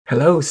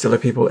Hello, Stellar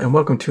people, and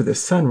welcome to the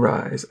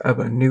sunrise of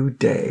a new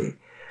day.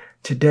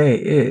 Today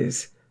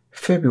is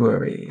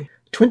February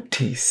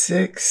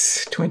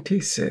 26.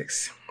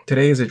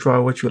 Today is a Draw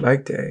What You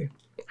Like day.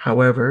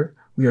 However,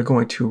 we are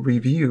going to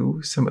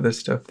review some of the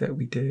stuff that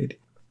we did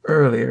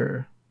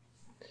earlier.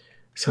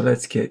 So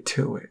let's get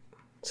to it.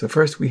 So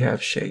first we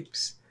have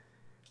shapes.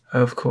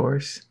 Of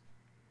course,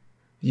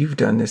 you've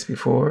done this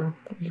before.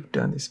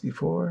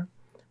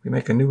 We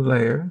make a new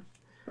layer.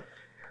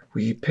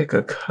 We pick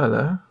a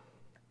color.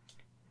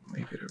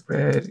 Leave it a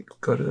red,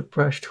 go to the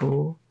brush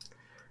tool,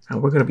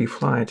 and we're going to be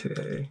flying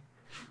today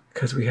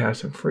because we have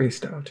some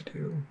freestyle to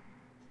do.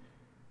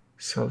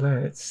 So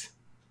let's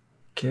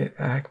get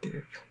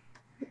active.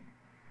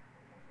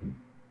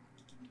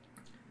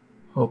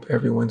 Hope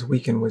everyone's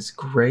weekend was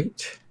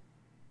great.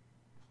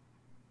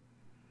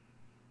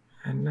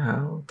 And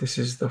now this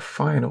is the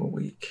final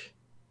week.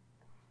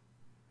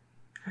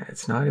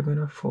 It's not even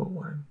a full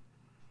one.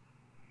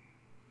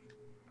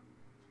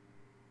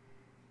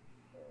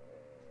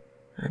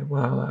 And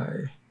while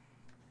I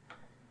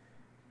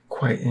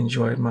quite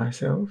enjoyed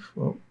myself,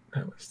 well,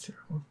 that was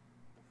terrible.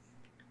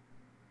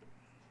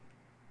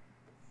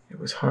 It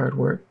was hard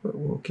work, but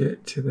we'll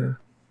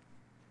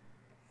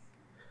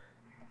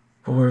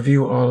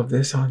review all of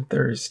this on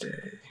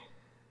Thursday.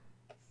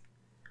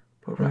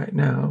 But right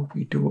now,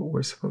 we do what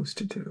we're supposed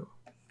to do.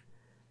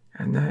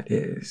 And that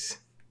is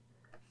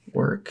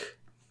work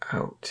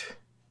out.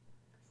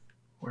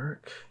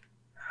 Work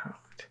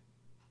out.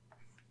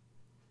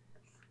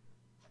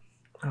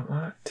 A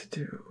lot to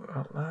do,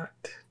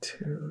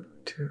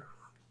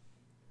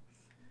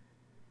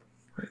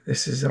 But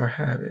this is our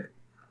habit.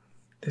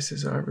 This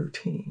is our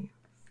routine.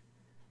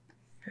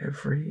 I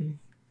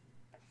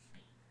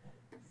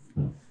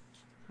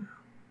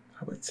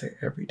would say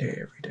every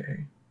day.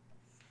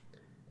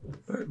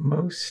 But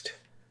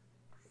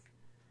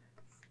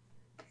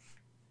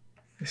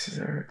this is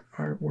our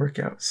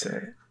workout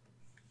set.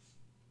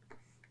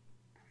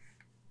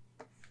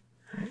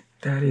 Right,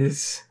 that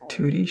is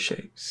 2D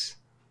shapes.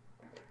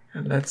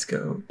 And let's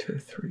go to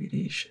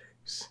 3D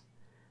shapes.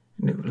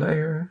 New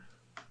layer.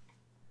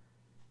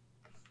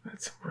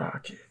 Let's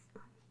rock it.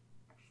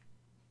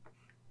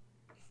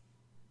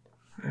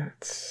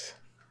 Let's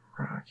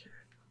rock it.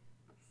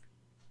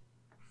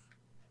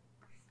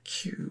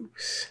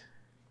 Cubes.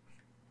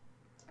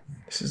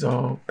 This is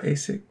all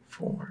basic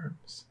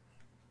forms.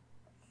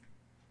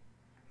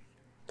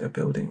 The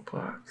building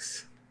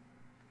blocks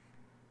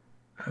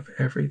of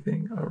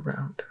everything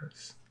around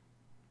us.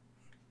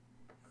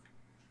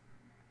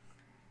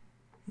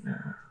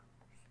 Now,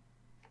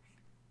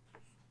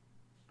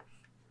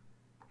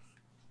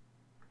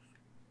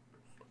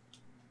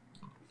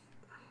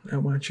 I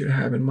want you to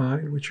have in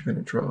mind what you're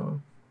going to draw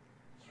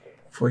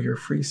for your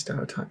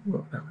freestyle time.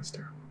 Well, that was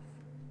terrible.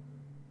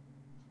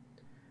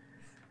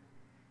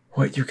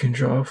 What you can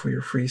draw for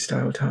your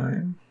freestyle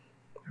time.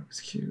 That was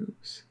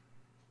cubes.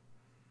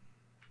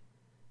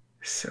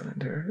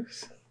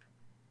 Cylinders.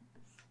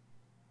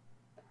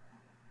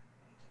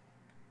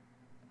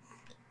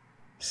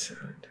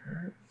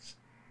 Cylinders.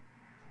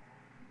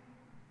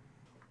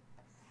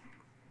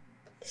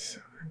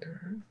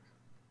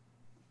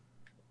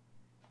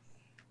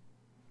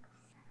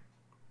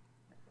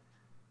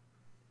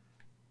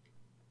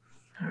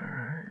 All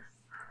right.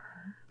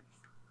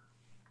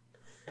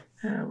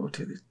 Yeah, we'll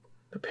do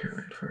the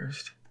pyramid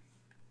first.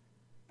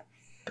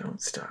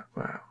 Don't stop.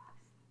 Wow.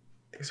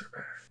 These are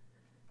bad.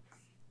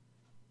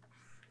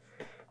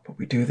 But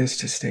we do this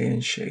to stay in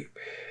shape.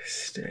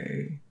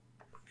 Stay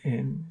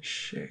in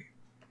shape.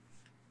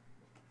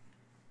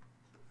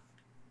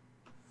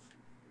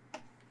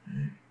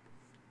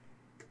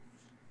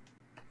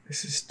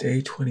 This is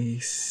day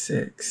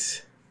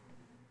 26.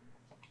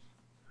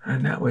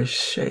 And that was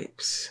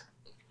shapes.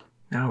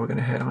 Now we're going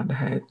to head on to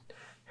head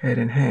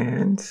and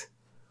hands.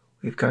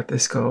 We've got the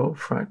skull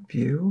front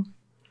view.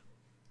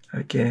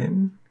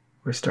 Again,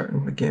 we're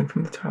starting again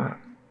from the top.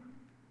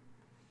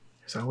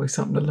 There's always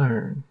something to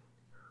learn.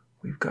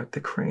 We've got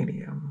the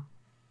cranium.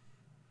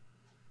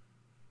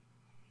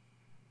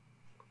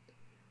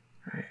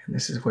 All right, and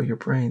this is where your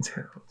brain's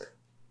held.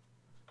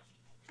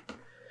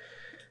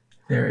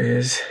 There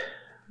is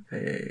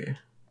the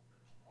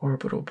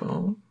orbital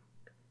bone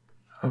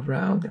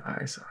around the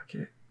eye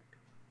socket.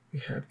 We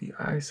have the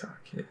eye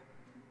socket.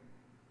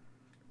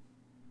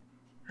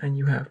 And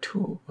you have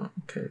two of them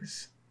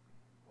because,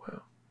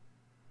 well,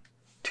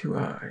 two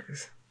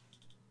eyes.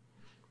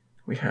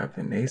 We have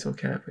the nasal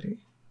cavity.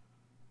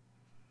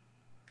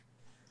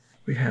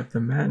 We have the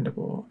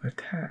mandible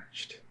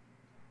attached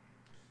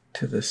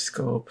to the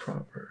skull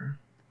proper.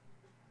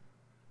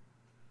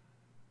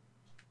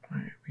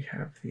 Right, we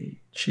have the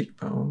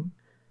cheekbone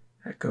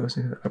that goes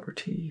into the upper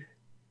teeth.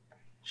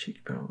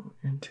 Cheekbone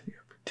into the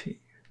upper teeth.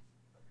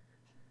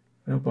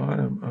 The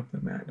bottom of the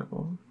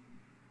mandible.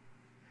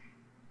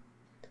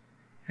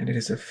 And it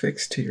is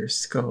affixed to your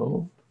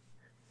skull.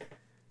 All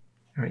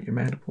right, your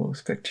mandible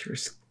is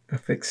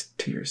affixed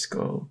to your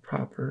skull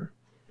proper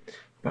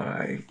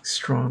by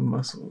strong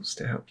muscles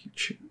to help you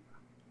chew.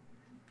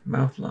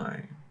 Mouth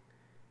line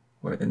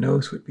where the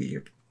nose would be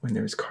when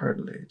there's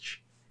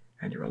cartilage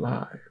and you're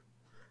alive.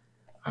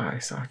 Eye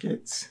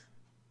sockets.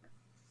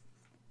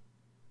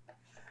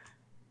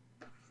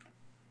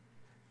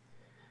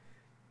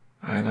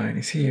 Eye line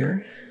is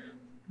here.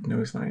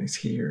 Nose line is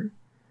here.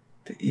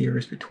 The ear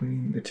is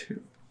between the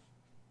two.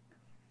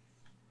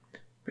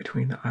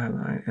 Between the eye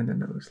line and the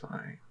nose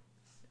line.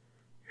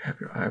 You have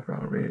your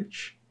eyebrow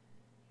ridge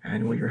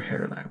and where your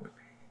hairline would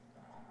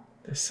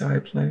be. The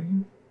side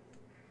plane.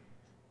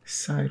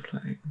 Side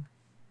plane.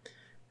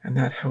 And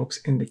that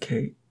helps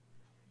indicate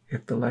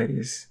if the light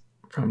is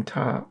from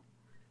top,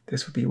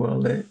 this would be well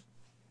lit,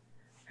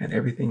 and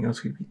everything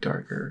else would be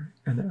darker,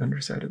 and the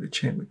underside of the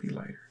chin would be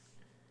lighter.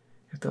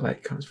 If the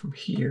light comes from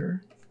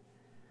here,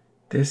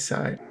 this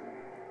side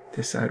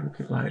would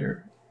be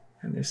lighter,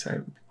 and this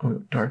side would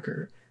be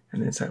darker,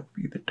 and this side would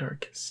be the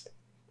darkest.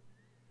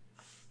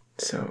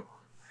 So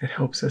it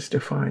helps us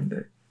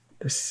define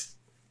this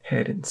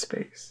head in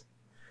space,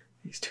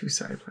 these two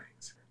side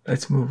planes.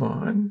 Let's move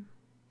on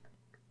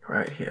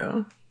right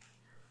here.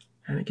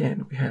 And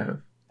again, we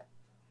have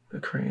the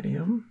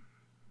cranium.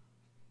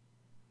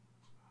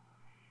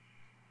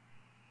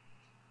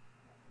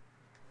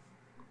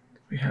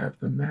 We have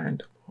the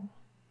mandible.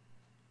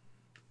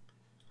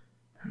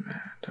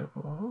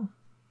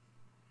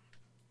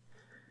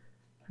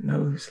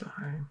 Nose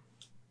line.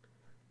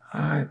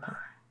 Eye line.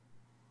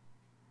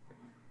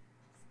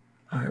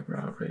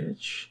 Eyebrow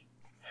ridge.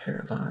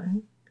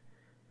 Hairline.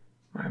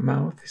 My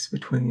mouth is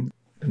between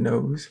the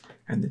nose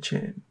and the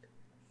chin.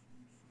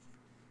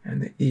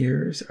 And the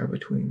ears are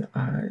between the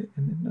eye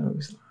and the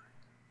nose line.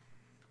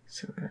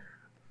 So there.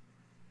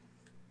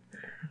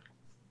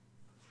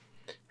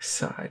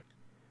 Side.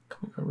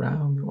 Coming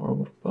around the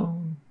orbital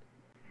bone,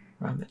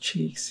 around the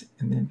cheeks,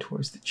 and then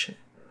towards the chin.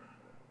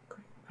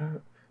 Going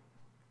up,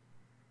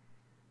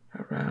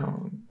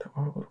 around the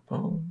orbital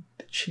bone,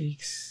 the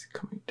cheeks,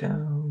 coming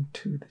down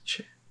to the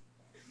chin.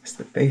 That's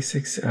the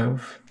basics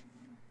of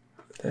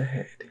the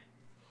head.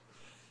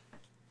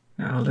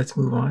 Now let's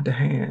move on to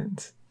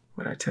hands.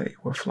 What I tell you,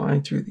 we're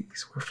flying through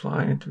these. We're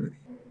flying through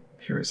these.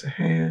 Here's a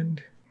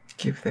hand.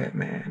 Give that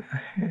man a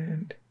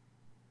hand.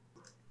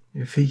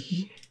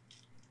 V.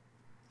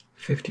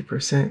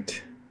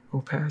 50%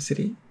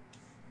 opacity,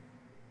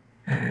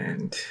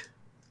 and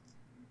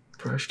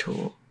brush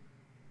tool.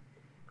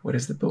 What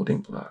is the building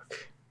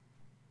block?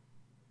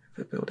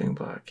 The building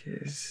block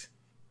is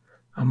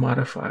a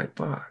modified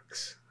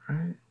box,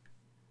 right?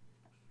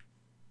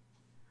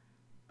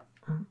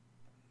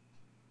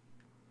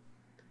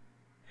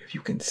 If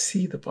you can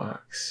see the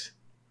box,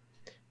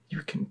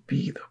 you can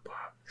be the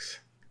box,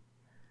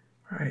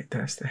 right?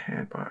 That's the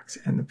hand box,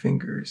 and the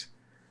fingers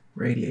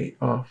radiate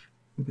off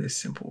this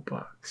simple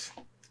box.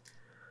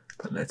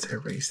 But let's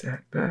erase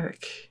that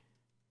back.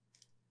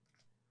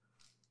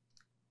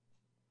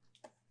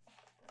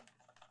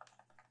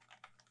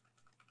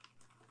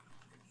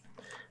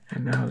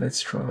 And now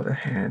let's draw the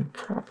hand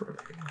properly.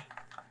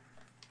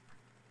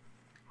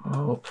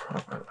 All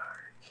proper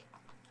like.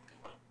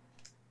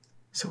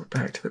 So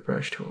back to the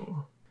brush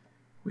tool.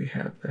 We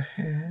have the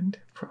hand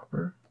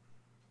proper.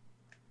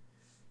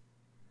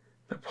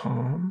 The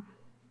palm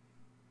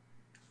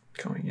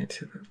going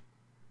into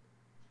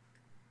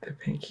the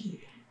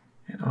pinky,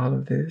 and all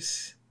of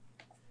this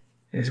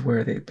is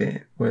where they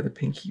bend, where the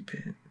pinky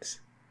bends.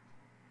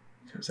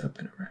 It goes up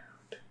and around.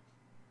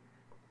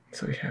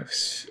 So we have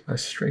a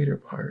straighter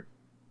part,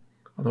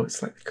 although it's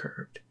slightly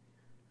curved,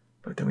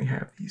 but then we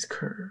have these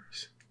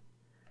curves,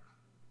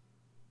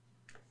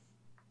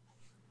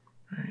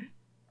 right?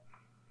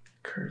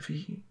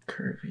 Curvy,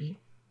 curvy,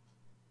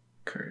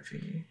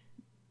 curvy.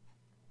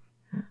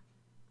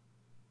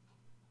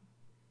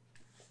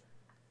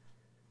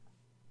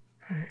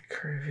 Alright,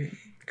 curvy,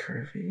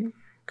 curvy,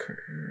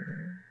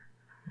 curve,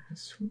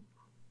 swoop.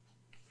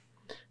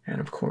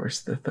 And of course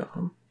the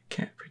thumb. You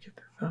can't forget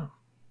the thumb.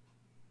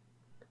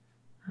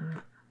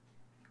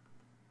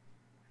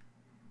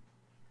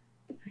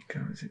 It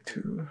goes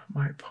into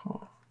my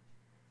palm.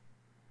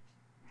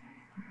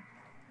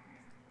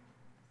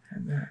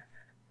 And that,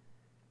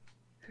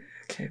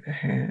 okay, the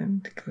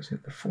hand goes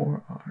into the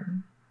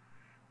forearm,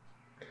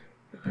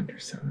 the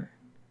underside,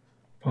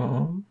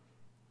 palm,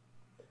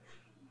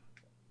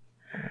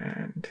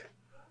 and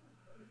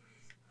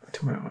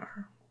to my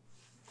arm.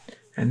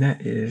 And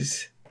that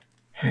is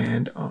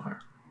hand arm.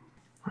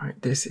 All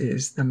right, this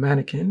is the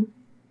mannequin.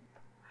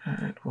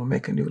 And we'll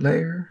make a new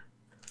layer.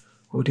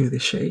 We'll do the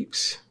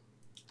shapes.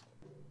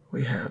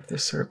 We have the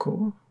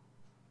circle,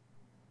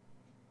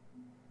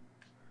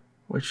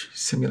 which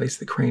simulates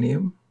the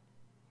cranium,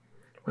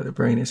 where the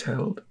brain is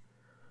held.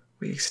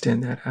 We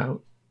extend that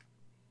out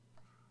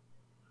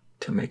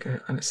to make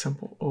a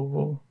simple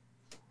oval.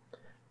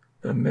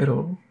 The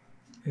middle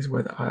is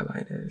where the eye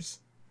line is.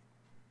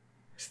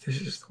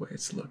 This is the way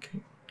it's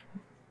looking.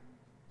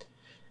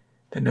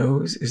 The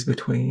nose is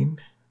between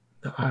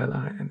the eye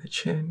line and the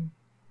chin.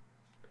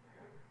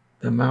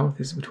 The mouth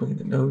is between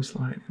the nose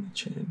line and the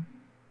chin.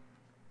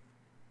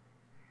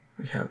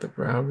 We have the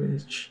brow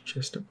ridge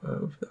just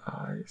above the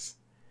eyes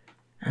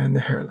and the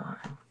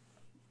hairline.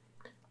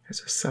 as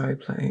a side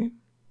plane.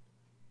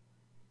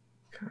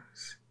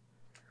 Goes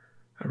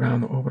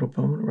around the orbital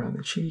bone, around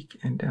the cheek,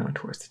 and down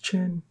towards the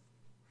chin.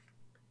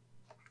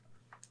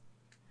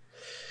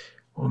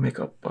 We'll make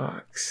a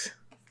box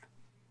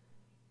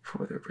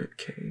for the rib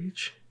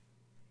cage.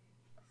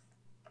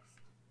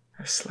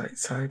 A slight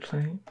side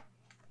plane.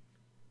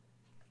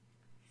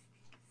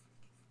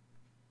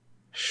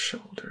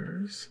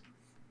 Shoulders.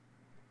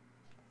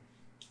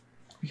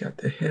 We got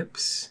the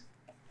hips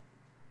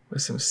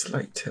with some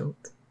slight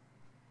tilt.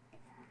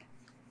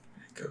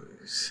 It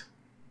goes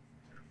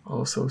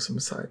also some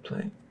side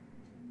plane.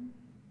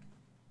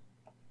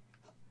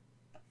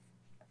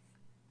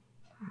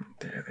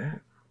 There,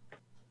 that.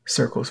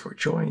 Circles for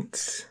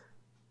joints.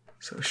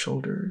 So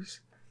shoulders,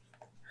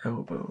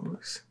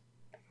 elbows,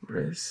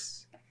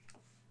 wrists,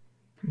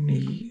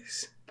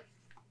 knees,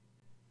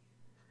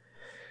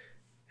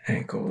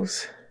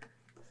 ankles.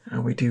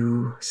 And we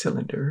do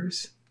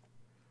cylinders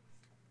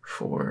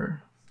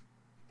for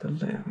the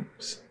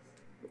limbs.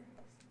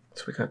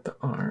 So we got the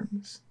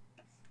arms,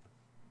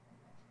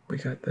 we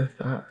got the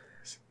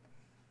thighs,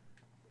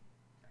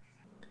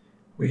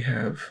 we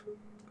have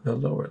the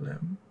lower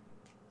limb,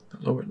 the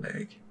lower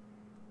leg,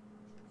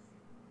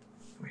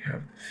 we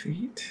have the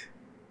feet.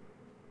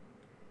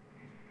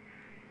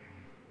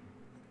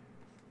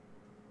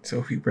 So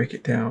if we break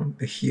it down,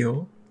 the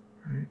heel,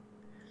 right?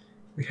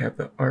 We have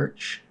the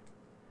arch,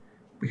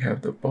 we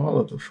have the ball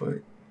of the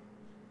foot,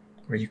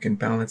 where you can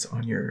balance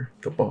on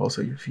the balls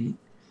of your feet,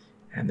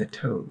 and the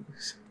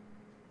toes.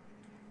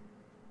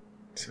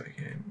 So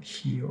again,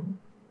 heel,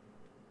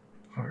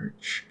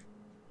 arch,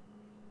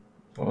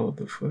 ball of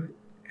the foot,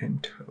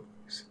 and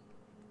toes.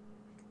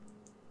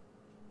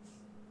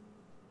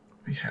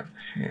 We have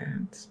the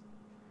hands.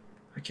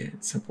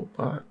 Again, simple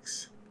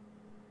box,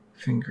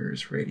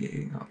 fingers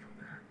radiating off of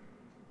that.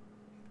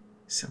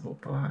 Simple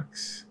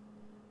box,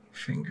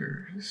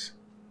 fingers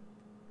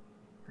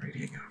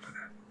radiating off of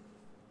that.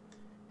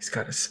 He's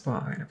got a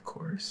spine, of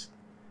course,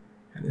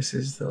 and this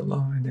is the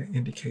line that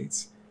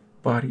indicates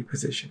body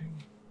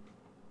positioning.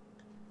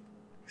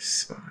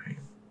 Spine.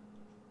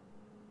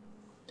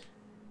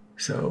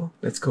 So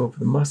let's go over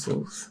the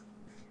muscles.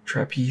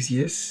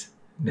 Trapezius,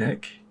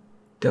 neck,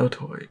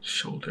 deltoid,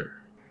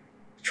 shoulder.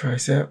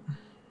 Tricep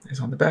is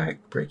on the back,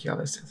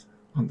 brachialis is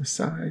on the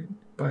side,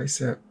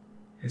 bicep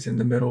is in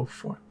the middle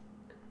front.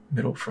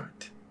 We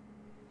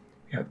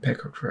have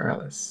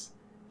pectoralis,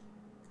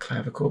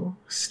 clavicle,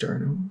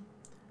 sternum,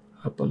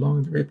 up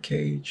along the rib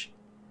cage,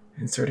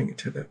 inserting it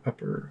to the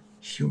upper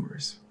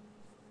humerus.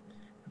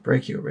 The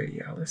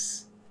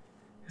brachioradialis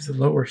is the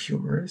lower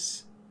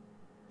humerus,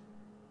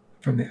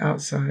 from the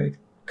outside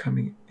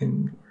coming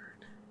inward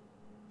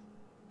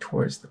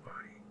towards the body.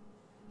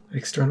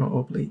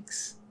 External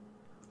obliques,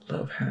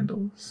 love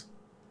handles,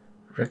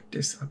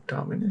 rectus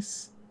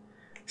abdominis,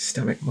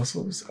 stomach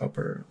muscles,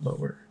 upper,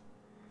 lower,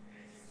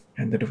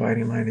 and the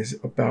dividing line is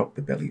about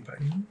the belly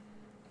button.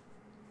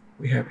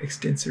 We have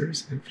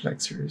extensors and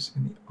flexors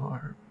in the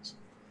arms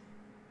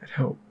that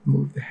help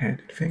move the hand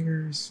and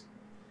fingers.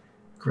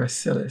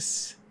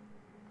 Gracilis,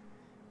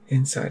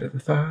 inside of the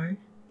thigh.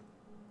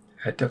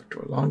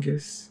 Adductor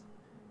longus,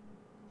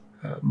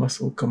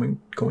 muscle going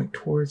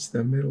towards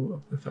the middle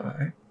of the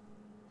thigh.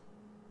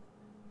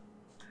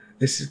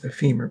 This is the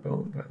femur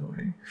bone, by the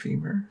way,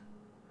 femur.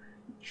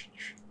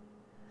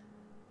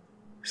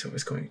 So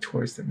it's going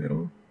towards the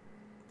middle.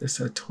 The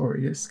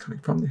sartorius coming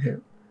from the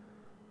hip,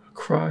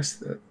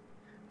 across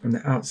from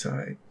the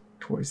outside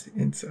towards the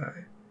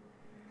inside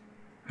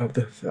of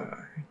the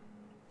thigh.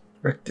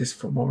 Rectus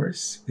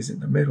femoris is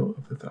in the middle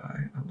of the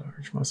thigh, a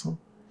large muscle.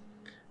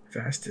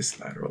 Vastus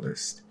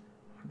lateralis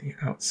on the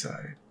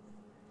outside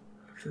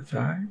of the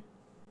thigh.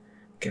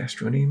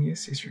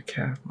 Gastrocnemius is your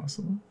calf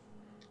muscle.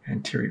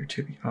 Anterior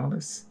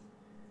tibialis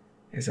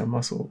is a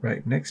muscle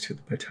right next to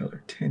the patellar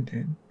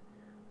tendon,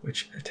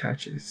 which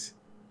attaches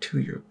to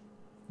your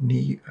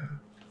knee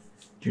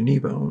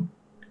bone,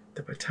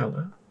 the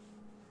patella.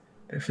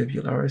 The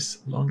fibularis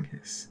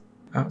longus,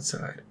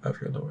 outside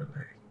of your lower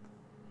leg.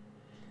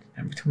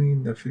 And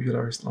between the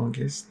fibularis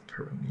longus, the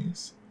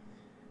peroneus,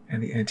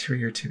 and the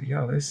anterior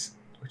tibialis,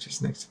 which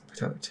is next to the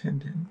patellar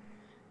tendon,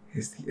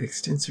 is the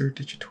extensor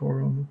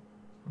digitorum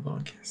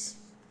longus.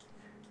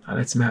 Now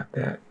let's map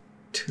that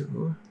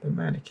to the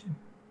mannequin.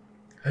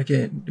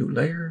 Again, new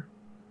layer.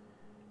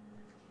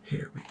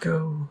 Here we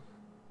go.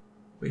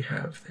 We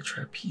have the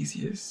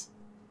trapezius.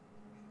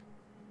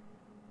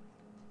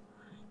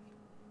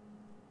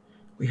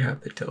 We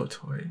have the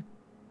deltoid.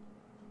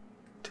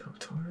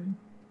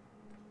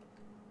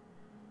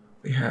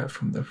 We have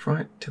from the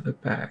front to the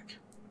back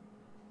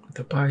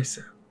the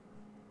bicep,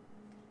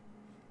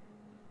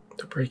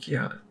 the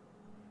brachialis.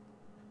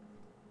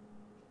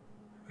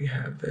 We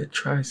have the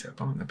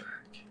tricep on the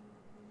back.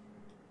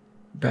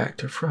 Back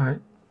to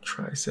front,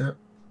 tricep,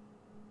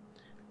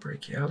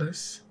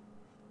 brachialis,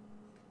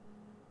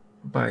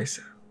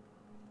 bicep.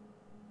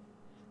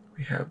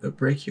 We have the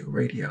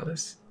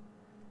brachioradialis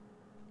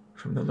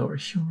from the lower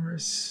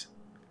humerus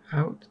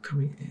out,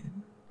 coming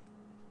in,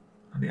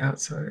 on the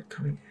outside,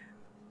 coming in.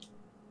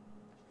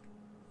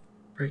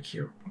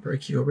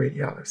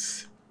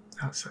 brachioradialis,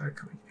 outside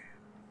coming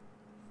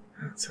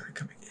in. Outside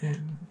coming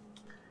in.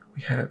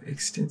 We have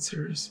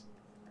extensors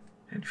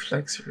and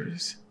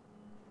flexors.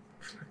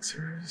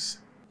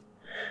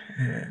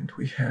 And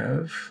we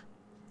have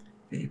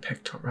the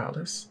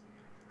pectoralis,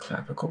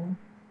 clavicle,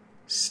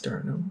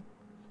 sternum,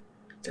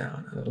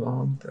 down and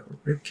along the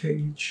rib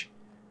cage,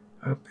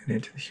 up and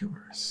into the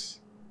humerus.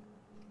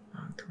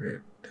 On the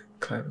rib, the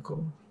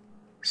clavicle,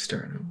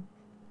 sternum,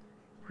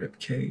 rib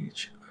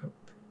cage, up.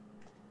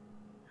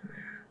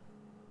 There.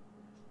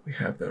 We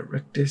have the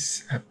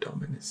rectus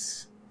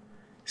abdominis,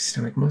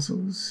 stomach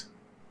muscles,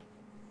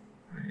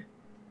 right,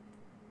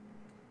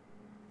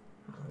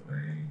 all the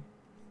way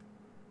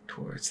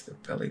towards the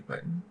belly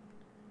button.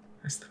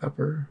 That's the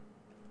upper,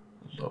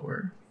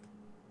 lower.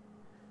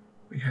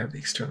 We have the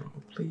external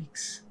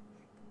obliques,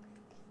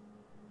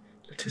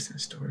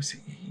 latissimus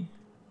dorsi.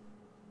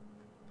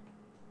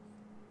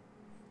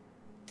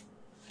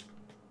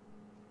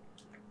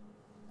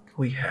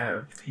 We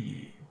have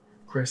the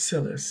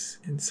gracilis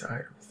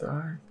inside of the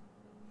thigh.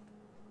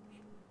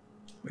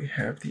 We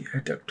have the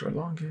adductor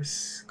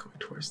longus going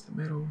towards the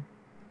middle.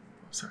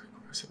 Oh, sorry,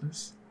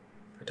 gracilis.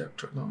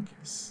 Adductor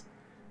longus.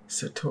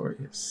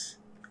 Sartorius.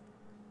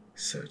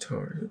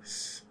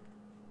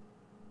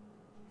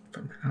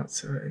 From the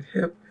outside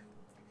hip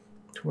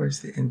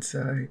towards the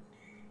inside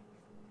knee.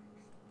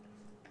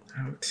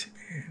 Out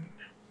in.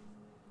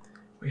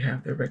 We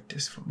have the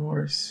rectus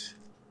femoris.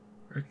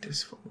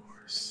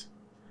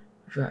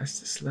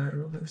 Vastus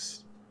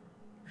lateralis.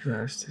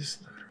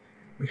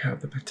 We have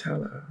the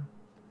patella.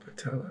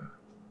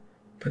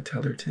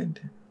 Patellar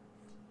tendon.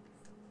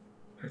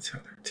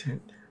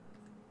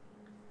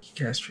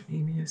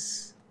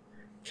 Gastrocnemius.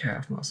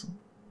 Calf muscle.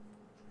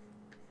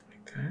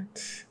 Like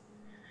that.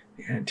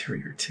 The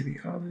anterior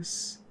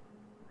tibialis,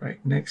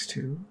 right next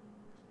to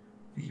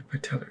the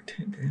patellar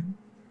tendon,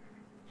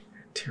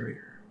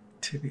 anterior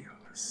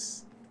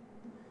tibialis.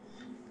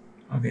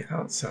 On the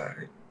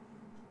outside,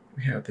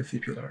 we have the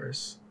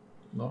fibularis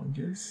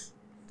longus,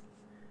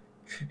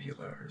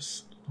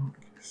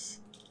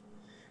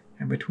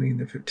 and between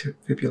the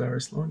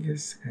fibularis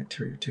longus and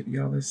anterior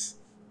tibialis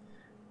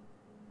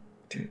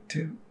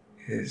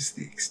is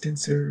the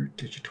extensor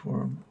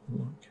digitorum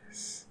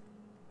longus.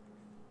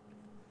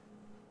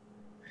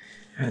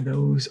 And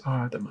those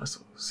are the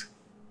muscles.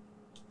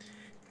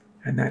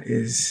 And that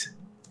is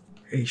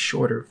a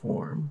shorter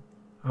form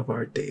of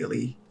our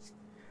daily.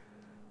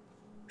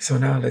 So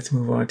now let's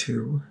move on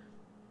to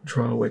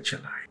draw what you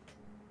like.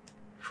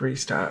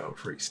 Freestyle.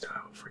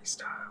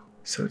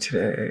 So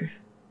today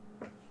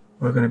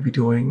we're going to be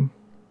doing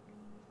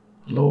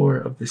lower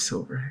of the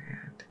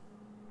SilverHand.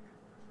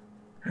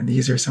 And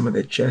these are some of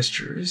the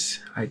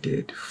gestures I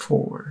did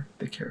for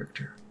the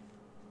character,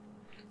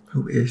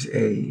 who is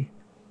a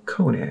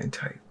Conan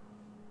type.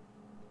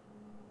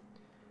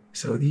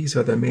 So these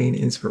are the main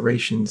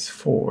inspirations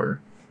for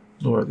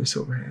Lower of the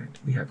SilverHand.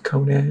 We have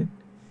Conan,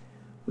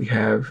 we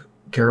have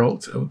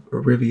Geralt of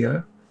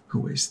Rivia,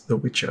 who is the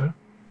Witcher.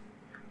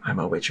 I'm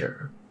a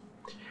Witcher.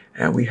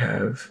 And we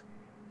have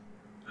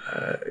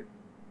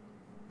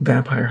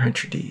Vampire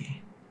Hunter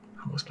D.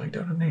 I almost blanked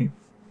out the name.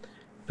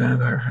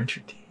 Vampire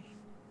Hunter D.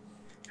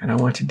 And I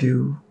want to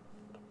do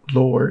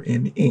lore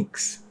in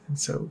inks.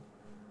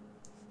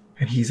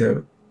 And he's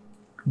a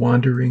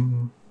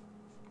wandering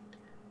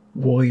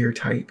warrior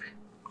type,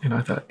 and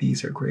I thought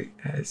these are great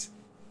as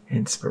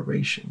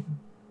inspiration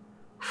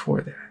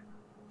for that.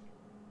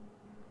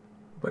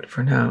 But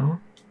for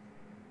now,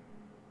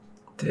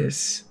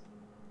 this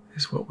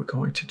is what we're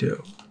going to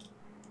do.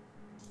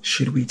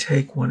 Should we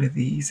take one of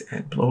these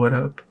and blow it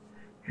up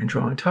and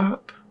draw on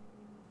top,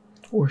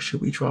 or should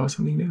we draw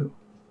something new?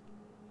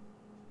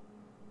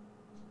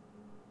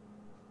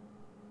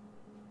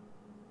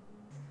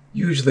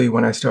 Usually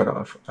when I start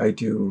off, I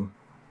do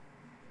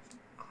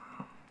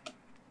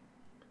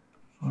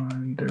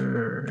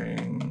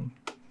wandering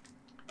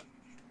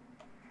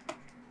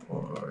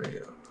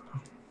warrior.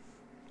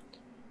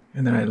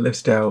 And then I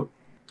list out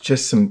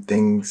just some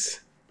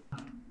things.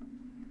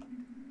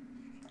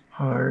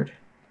 Hard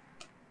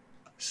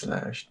 /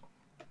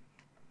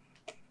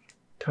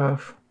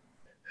 tough.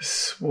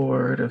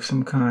 Sword of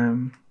some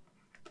kind.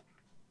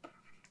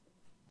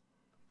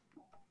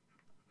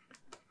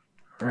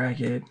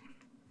 Ragged.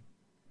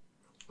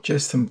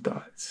 Just some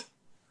thoughts.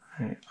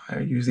 I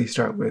usually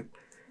start with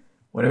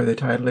whatever the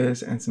title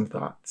is and some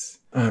thoughts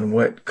on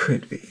what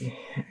could be.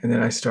 And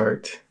then I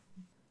start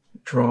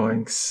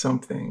drawing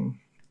something.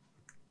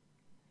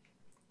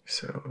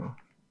 So,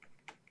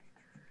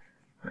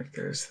 like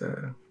there's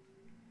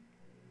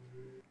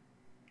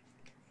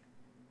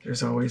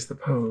always the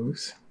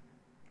pose.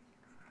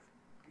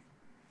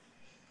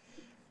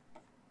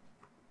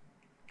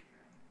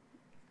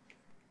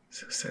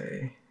 So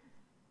say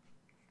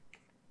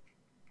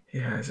he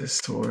has his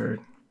sword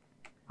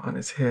on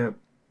his hip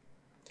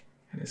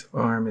and his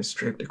arm is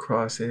draped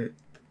across it,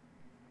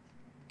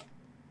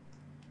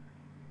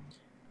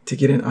 to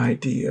get an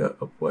idea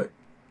of what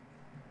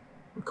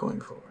we're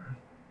going for.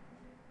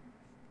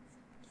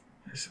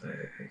 His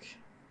leg.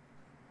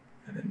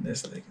 And then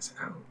this leg is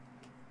out.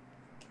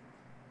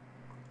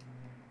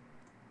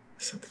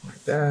 Something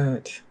like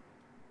that.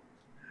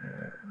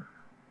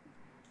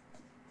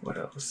 What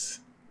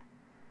else?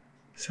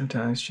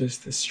 Sometimes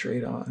just the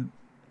straight on.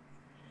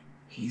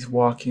 He's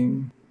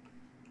walking.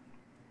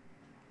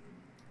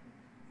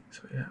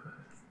 So we have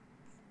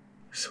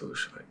a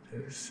swoosh like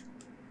this.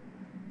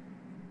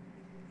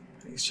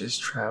 He's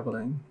just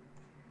traveling.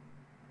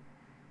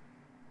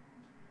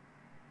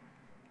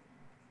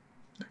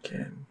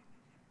 Again.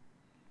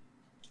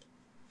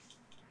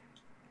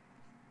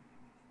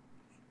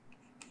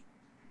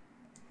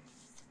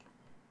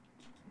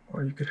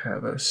 Or you could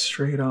have a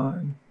straight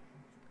on,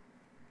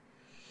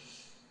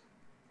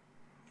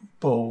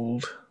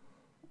 bold.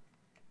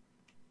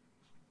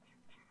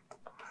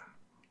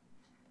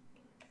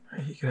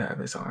 He could have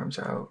his arms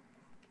out.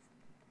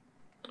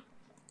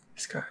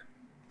 He's got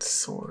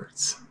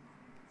swords.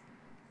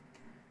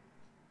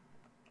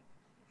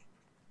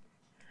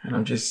 And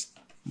I'm just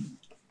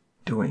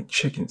doing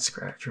chicken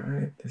scratch,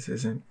 right?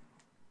 It's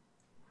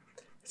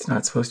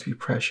not supposed to be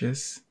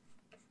precious.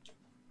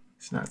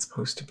 It's not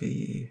supposed to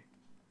be,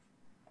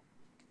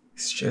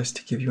 it's just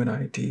to give you an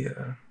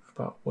idea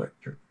about what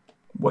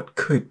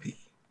could be,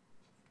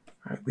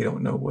 right? We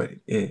don't know what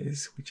it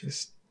is. We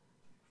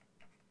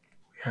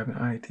have an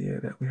idea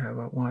that we have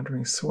a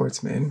wandering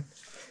swordsman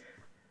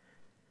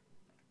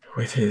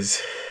with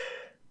his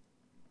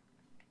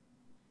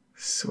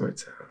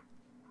swords out.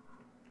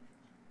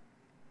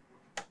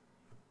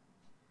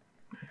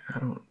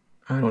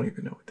 I don't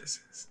even know what this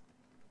is.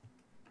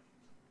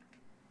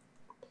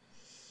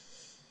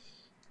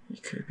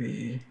 It could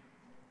be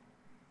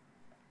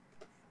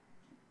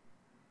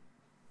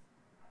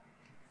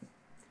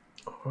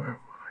or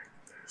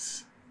like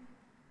this.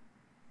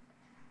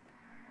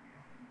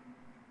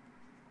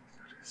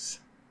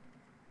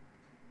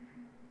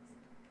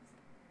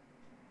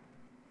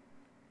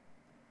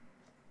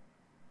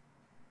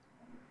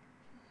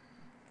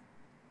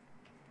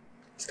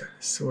 He's got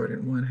his sword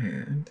in one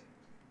hand.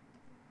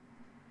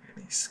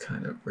 He's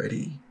kind of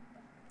ready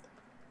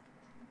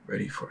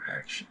for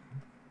action.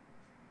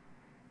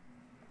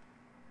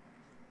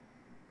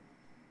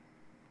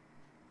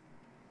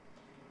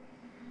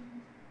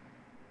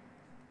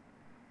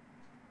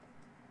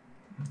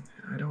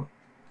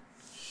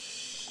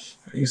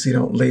 I usually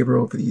don't labor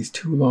over these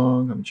too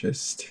long. I'm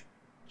just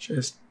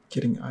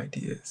getting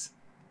ideas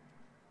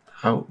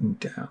out and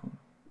down.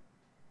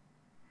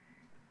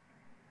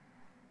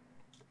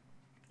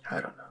 I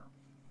don't know.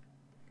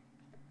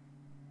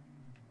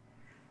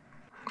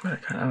 But I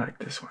kind of like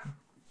this one.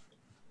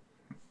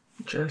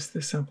 Just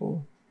the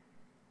simple.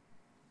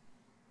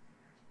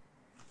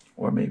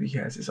 Or maybe he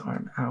has his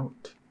arm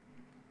out.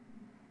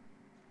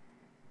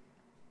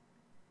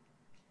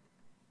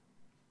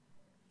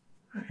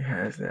 He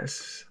has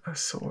this, a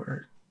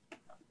sword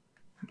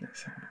in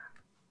this hand.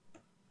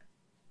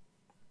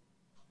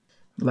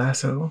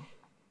 Lasso.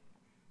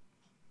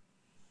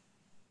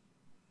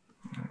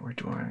 We're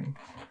doing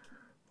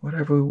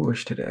whatever we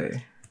wish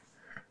today.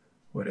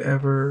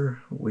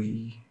 Whatever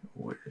we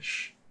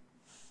wish.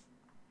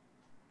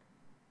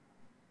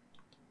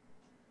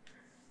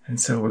 And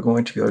so we're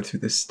going to go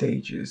through the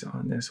stages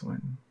on this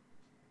one.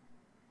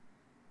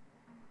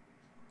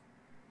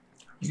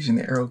 Using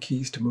the arrow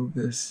keys to move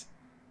this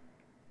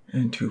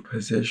into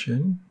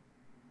position.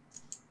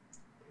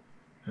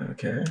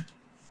 Okay.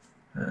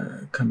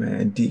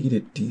 Command D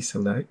to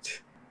deselect.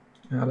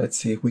 Now let's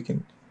see if we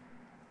can,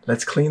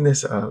 let's clean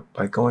this up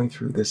by going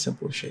through the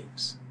simple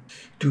shapes.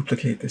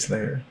 Duplicate this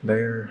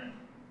layer,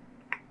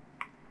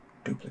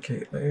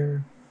 duplicate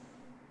layer.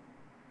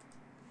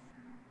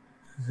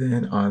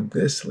 Then on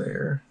this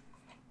layer,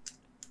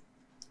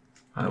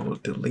 I will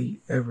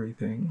delete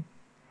everything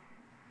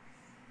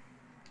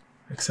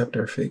except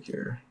our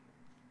figure.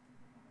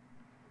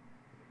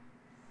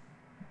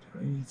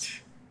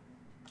 Delete.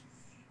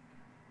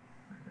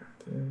 I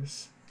got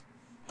this.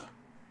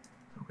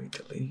 We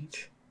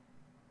delete.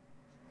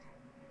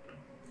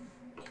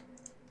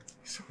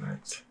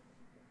 Select.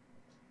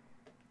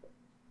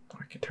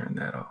 I can turn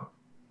that off.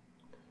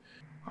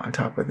 On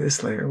top of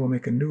this layer, we'll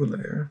make a new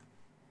layer.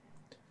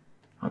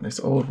 On this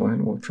old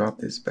one, we'll drop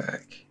this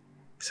back.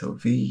 So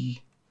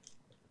V,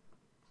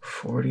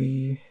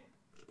 40,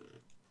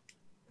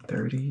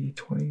 30,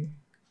 20.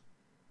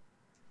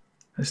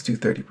 Let's do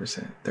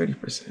 30%,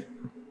 30%.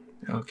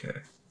 Okay.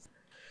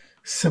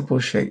 Simple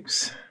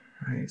shapes,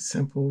 right?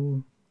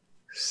 Simple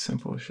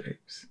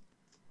shapes.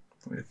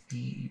 With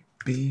the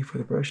B for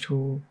the brush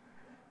tool,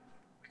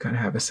 we kind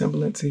of have a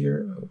semblance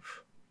here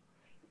of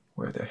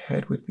where the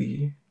head would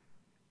be.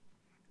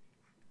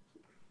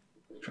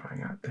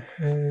 Drawing out the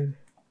head.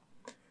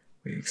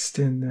 We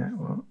extend that,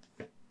 well,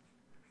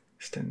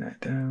 extend that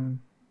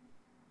down.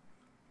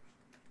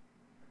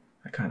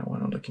 I kind of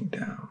want him looking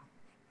down.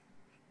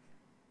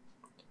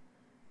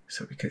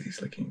 So because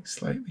he's looking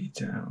slightly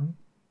down,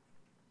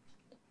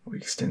 we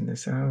extend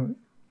this out.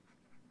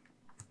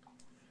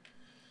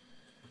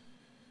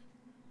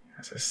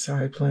 Has a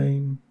side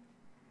plane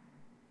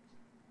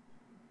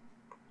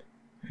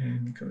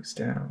and goes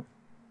down.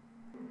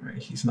 Right,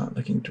 he's not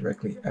looking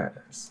directly at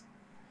us.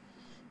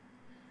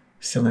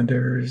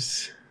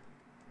 Cylinders.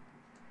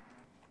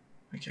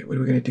 Okay, what are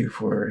we going to do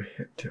for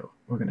hip tilt?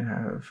 We're going to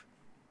have,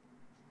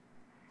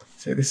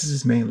 say this is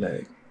his main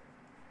leg.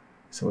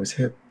 So his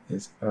hip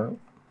is up.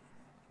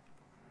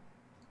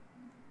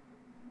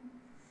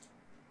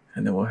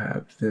 And then we'll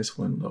have this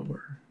one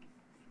lower,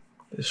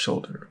 this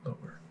shoulder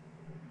lower.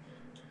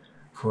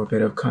 For a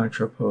bit of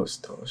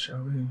contrapposto,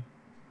 shall we?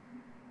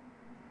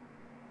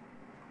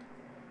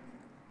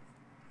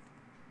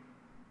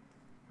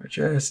 We're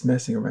just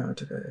messing around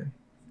today.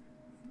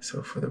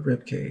 So for the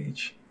rib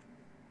cage,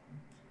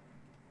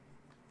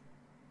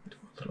 do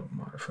a little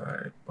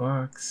modified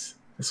box.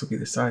 This will be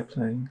the side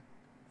plane.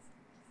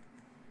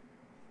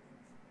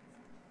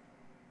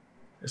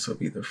 This will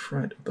be the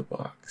front of the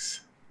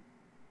box.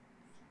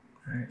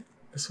 Right,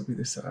 this will be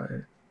the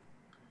side.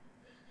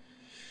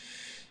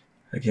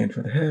 Again,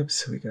 for the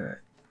hips, we got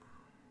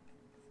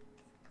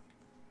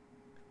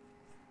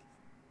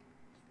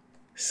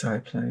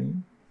side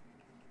plane.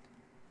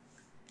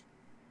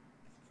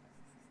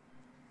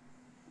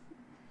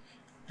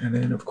 And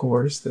then, of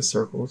course, the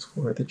circles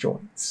for the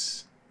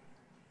joints.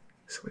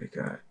 So we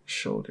got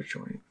shoulder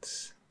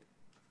joints.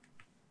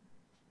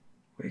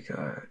 We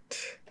got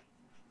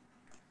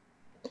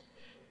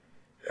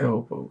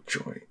elbow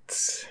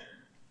joints.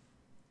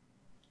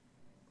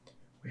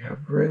 We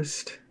have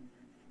wrist,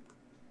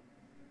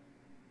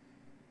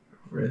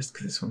 because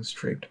this one's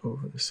draped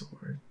over the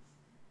sword.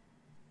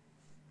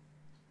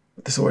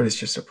 But the sword is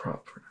just a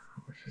prop for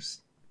now. We're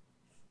just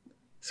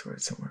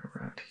sword somewhere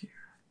around here.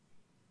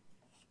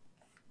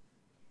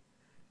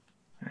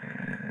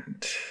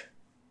 And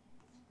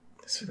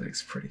this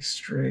leg's pretty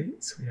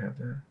straight, so we have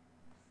the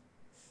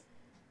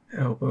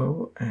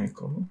elbow,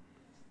 ankle.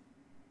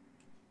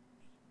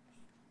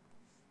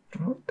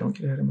 Oh, don't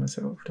get ahead of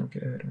myself. Don't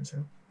get ahead of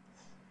myself.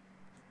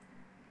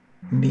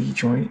 Knee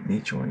joint,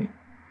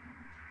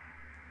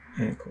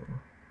 ankle.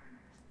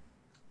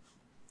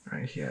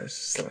 Right, he has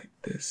just like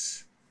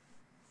this.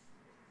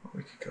 Well,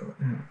 we could go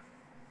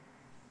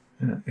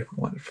if we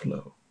want to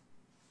flow.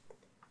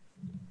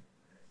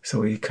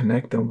 So we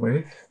connect them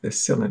with the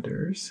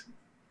cylinders.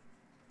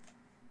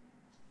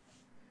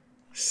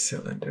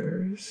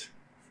 Cylinders.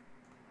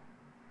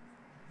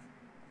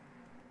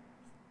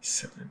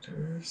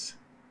 Cylinders.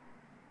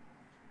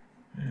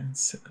 And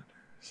cylinders.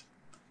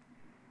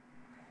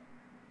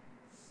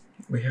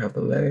 We have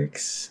the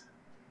legs.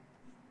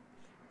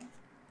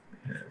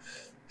 We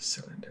have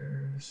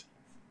cylinders,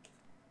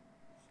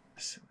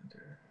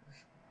 cylinders,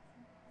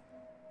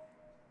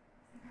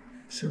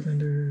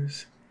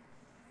 cylinders,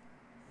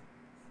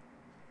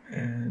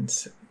 and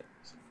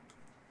cylinders.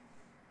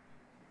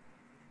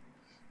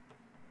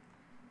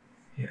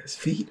 He has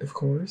feet, of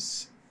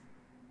course.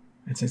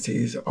 And since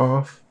he's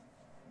off,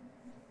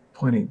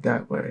 pointing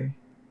that way,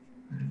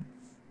 right,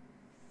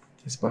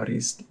 his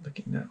body's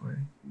looking that way.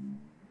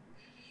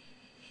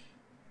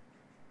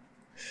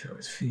 So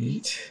his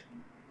feet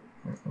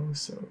are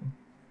also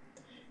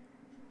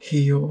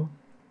heel,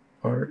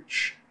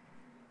 arch,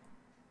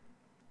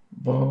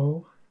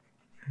 ball,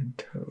 and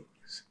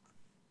toes.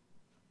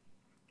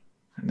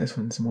 And this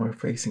one's more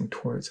facing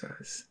towards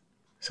us,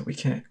 so we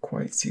can't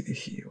quite see the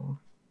heel.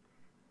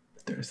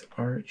 But there's the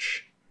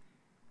arch,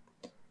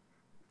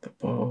 the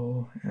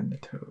ball, and the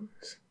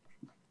toes.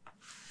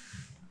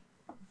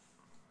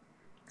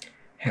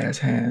 Has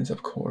hands,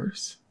 of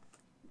course.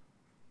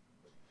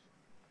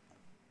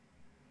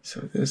 So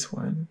this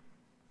one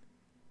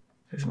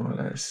is more or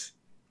less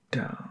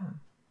down.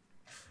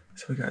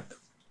 So we got the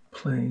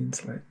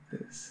planes like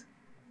this.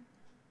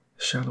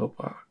 Shallow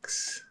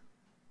box.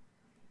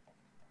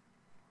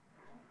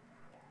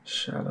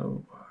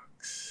 Shallow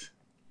box.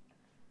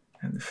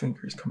 And the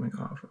fingers coming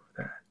off of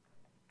that.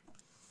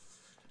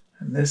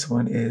 And this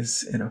one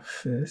is in a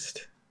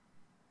fist.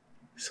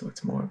 So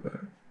it's more of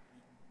a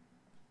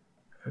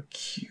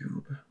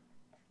cube.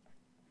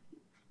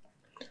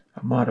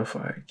 A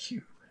modified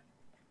cube.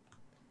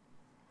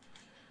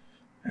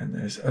 And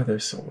there's other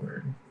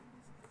sword.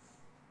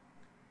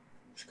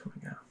 It's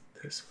coming out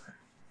this way.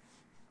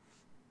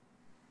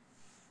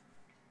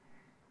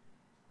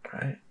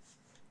 Right?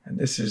 And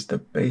this is the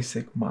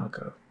basic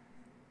mock-up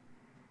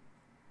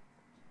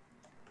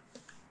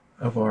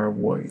of our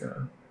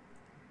warrior.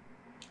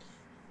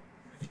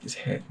 I think his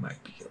head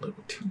might be a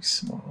little too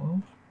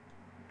small.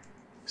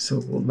 So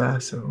we'll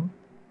lasso.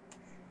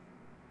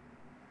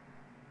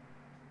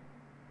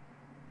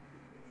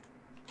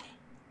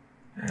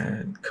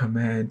 And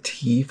Command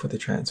T for the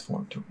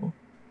transform tool.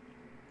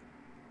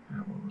 I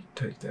will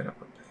take that up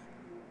a bit.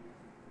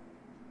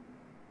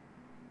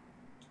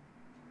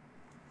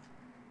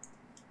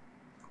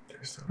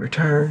 There's the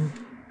return,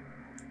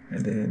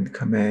 and then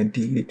Command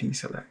D to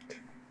deselect.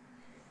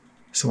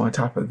 So on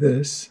top of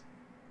this,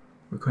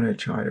 we're going to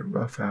try to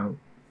rough out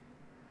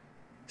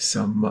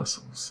some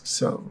muscles.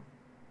 So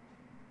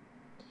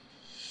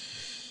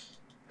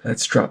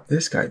let's drop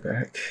this guy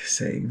back,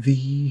 say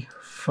V5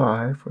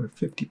 or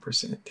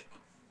 50%.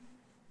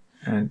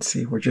 And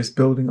see, we're just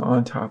building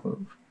on top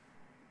of.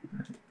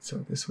 Right? So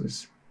this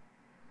was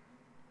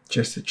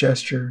just a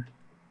gesture.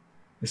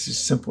 This is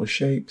simple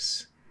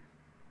shapes.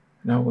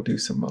 Now we'll do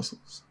some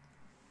muscles.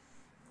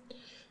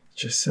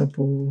 Just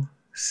simple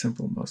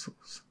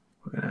muscles.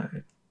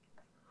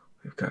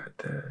 We've got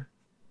the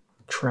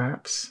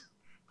traps.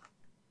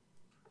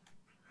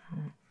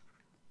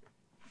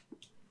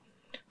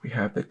 We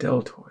have the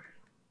deltoid.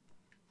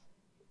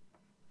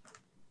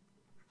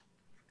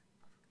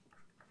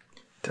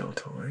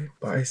 Deltoid,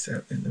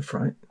 bicep in the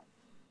front.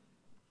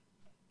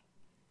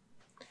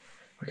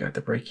 We got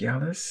the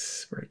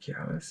brachialis,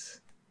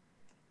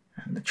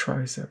 and the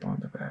tricep on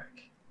the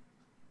back.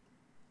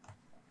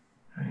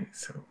 All right,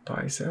 so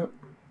bicep,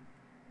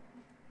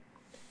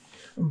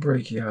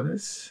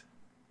 brachialis,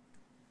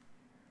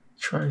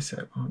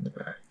 tricep on the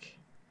back.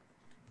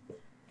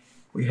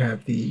 We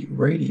have the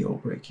radial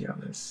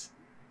brachialis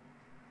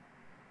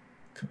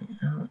coming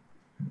out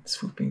and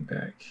swooping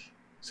back.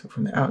 So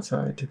from the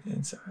outside to the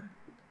inside.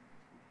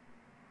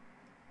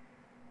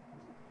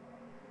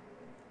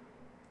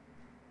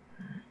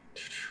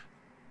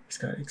 It's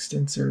got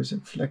extensors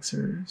and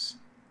flexors.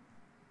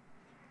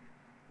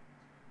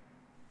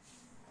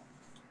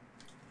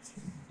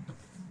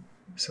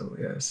 So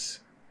yes,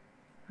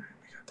 all right,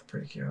 we got the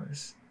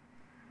brachialis,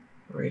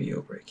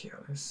 radial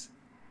brachialis,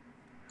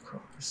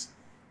 across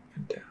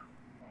and down.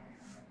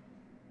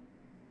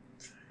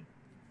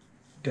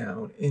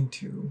 Down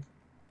into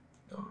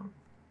the arm.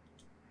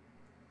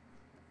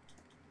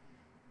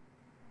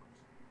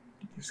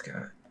 You've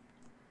got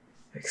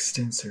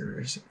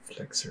extensors and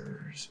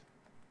flexors.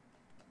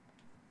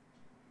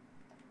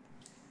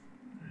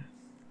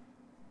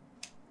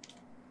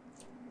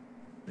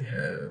 We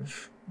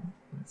have,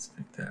 let's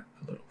make that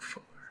a little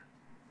fuller.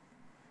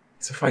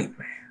 It's a fight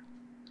man.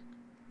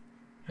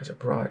 He has a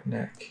broad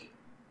neck,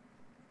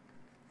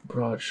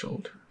 broad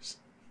shoulders.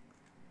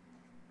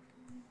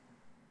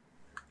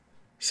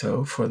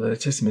 So for the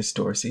latissimus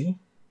dorsi,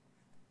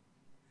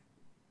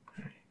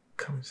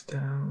 comes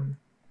down.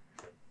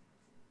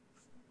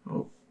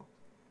 Oh,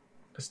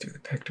 let's do the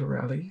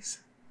pectoralis.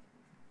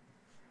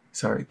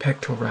 Sorry,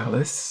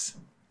 pectoralis.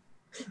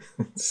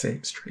 Say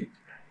it straight.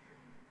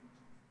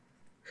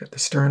 We got the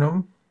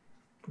sternum.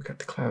 We got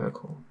the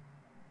clavicle.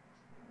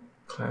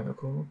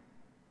 Clavicle.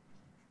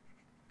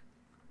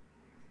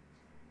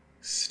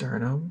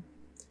 Sternum.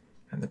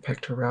 And the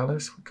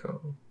pectoralis would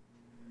go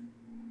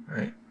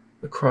right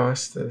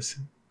across this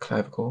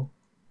clavicle,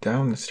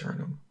 down the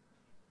sternum,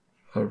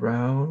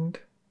 around,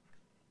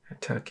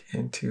 and tuck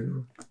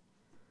into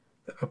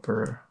the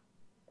upper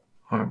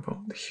arm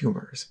bone, the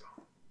humerus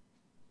bone.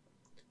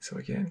 So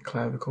again,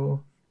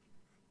 clavicle,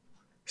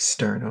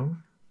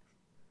 sternum,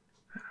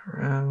 and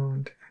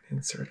around and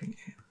inserting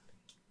in.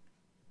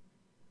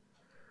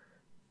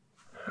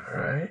 All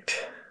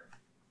right.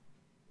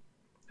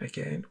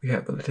 Again, we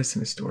have the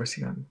latissimus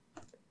dorsi on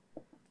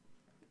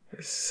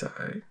this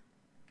side.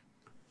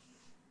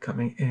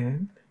 Coming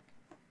in,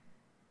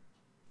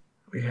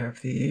 we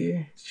have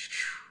the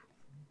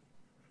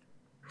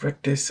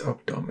rectus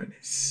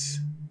abdominis.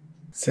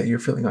 Say you're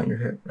feeling on your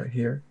hip right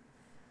here.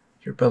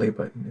 Your belly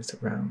button is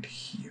around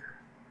here.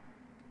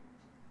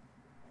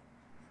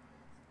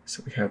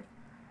 So we have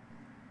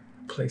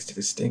a place to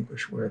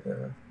distinguish where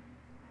the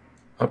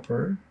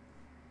upper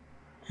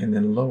and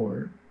then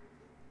lower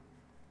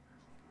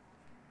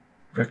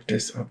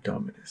rectus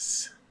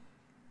abdominis.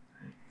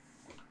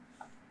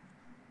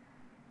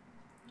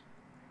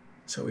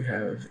 So we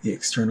have the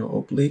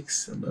external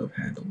obliques, the love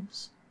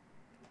handles,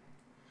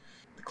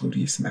 the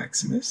gluteus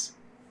maximus,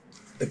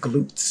 the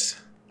glutes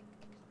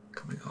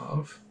coming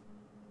off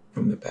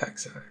from the back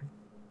side.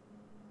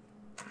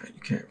 Right,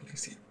 you can't really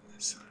see it from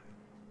this side.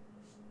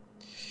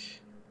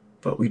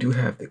 But we do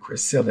have the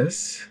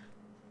gracilis,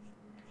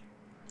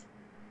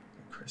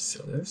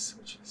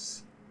 which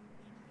is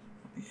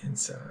on the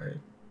inside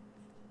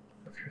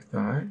of your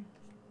thigh.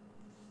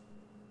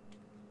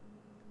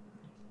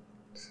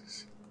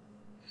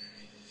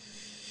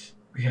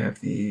 We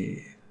have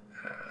the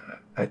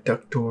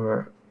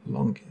adductor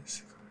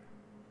longus.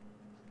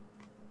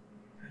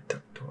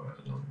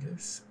 Adductor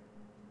longus,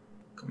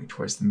 going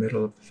towards the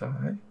middle of the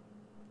thigh.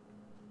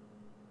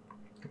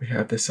 We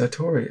have the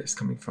sartorius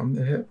coming from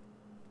the hip,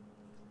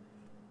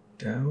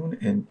 down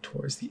and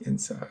towards the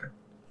inside.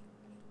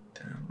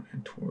 Down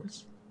and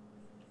towards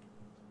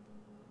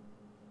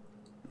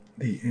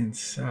the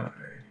inside.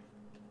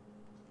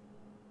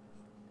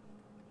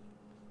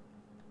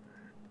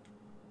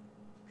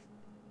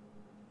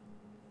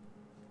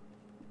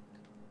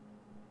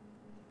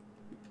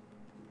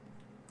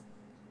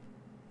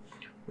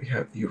 We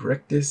have the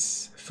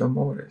rectus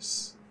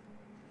femoris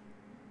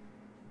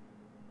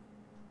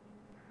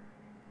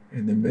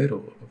in the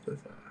middle of the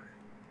thigh.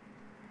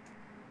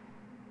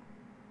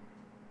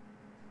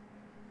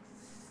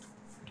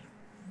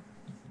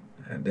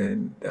 And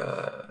then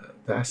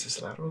vastus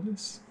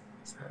lateralis.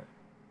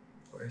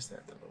 Where is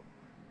that? The lower?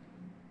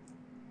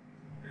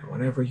 And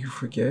whenever you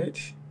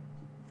forget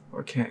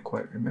or can't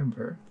quite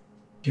remember,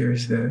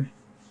 here's the,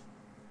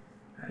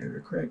 and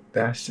you're correct,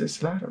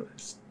 vastus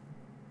lateralis.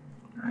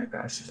 All right,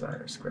 vastus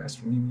lateralis,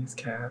 gastrocnemius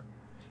calf,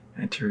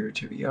 anterior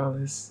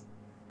tibialis,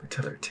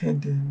 patellar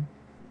tendon,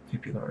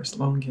 fibularis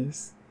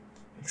longus,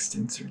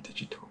 extensor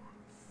digitorum.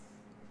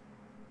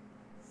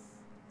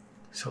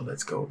 So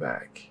let's go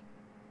back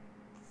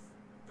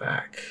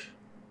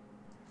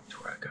to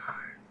our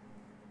guy.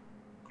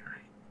 All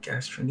right,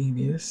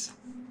 gastrocnemius,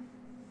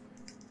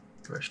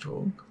 brush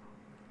tool.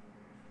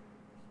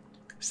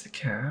 It's the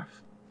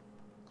calf,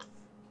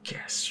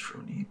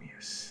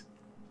 gastrocnemius.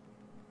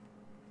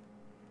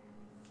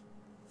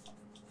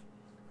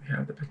 We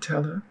have the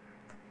patella,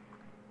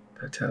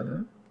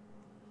 patellar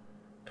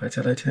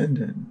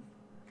tendon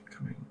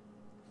coming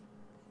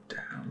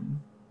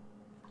down,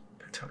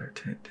 patellar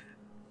tendon.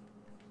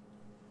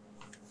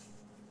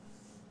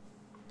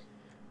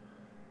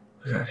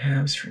 We got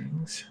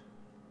hamstrings.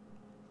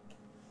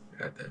 We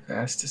got the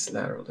vastus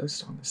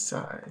lateralis on the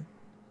side.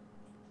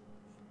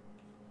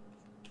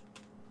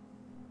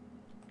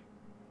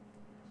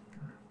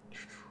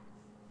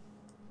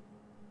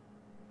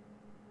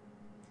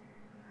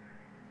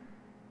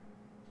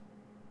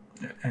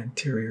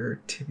 Anterior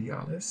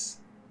tibialis,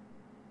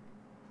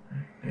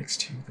 right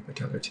next to the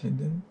patellar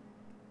tendon,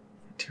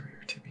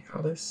 anterior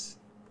tibialis.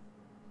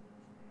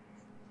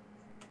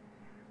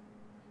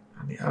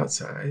 On the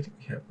outside,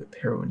 we have the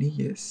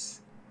peroneus.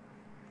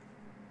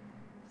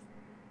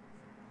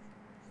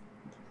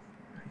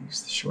 I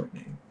use the short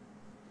name.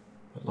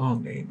 The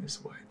long name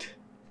is what?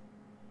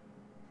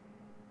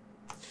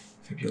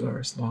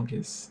 Fibularis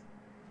longus.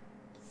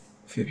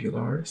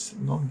 Fibularis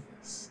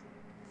longus.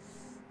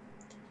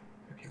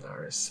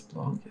 Fibularis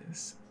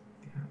longus,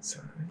 the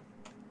outside.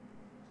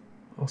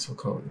 Also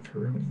called the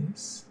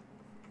peroneus.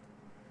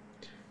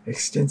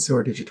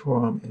 Extensor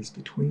digitorum is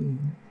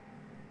between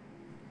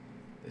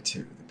the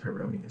two, the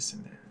peroneus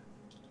and the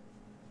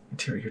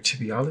anterior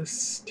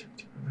tibialis,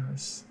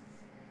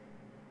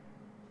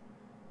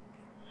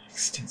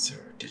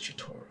 extensor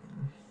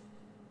digitorum.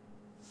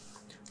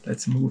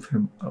 Let's move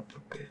him up a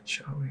bit,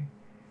 shall we?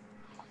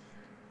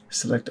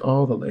 Select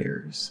all the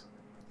layers.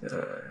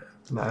 The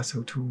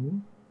lasso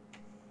tool,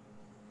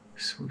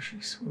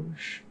 swooshy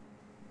swoosh.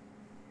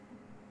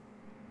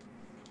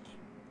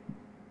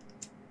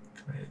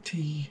 Command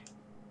T,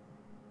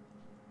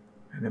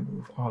 and then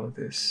move all of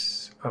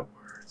this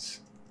upwards.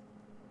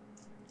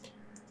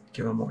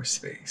 Give him more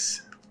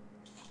space.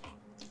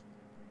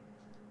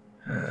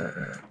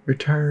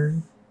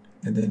 Return,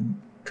 and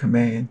then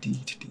Command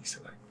D to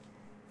deselect.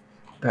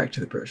 Back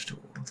to the brush tool.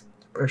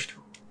 Brush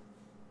tool.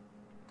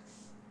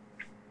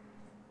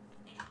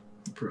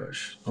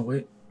 Brush. Oh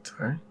wait,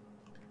 sorry.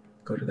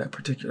 Go to that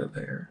particular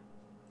layer.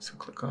 So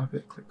click off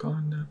it. Click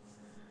on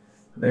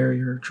the layer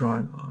you're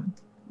drawing on.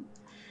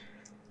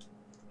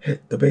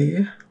 Hit the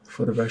B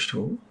for the brush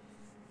tool.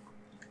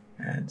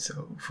 And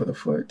so for the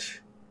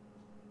foot,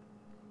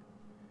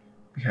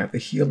 we have the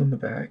heel in the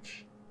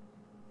back.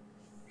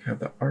 We have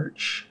the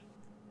arch.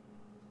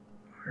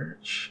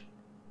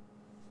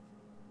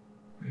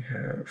 We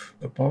have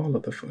the ball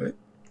of the foot,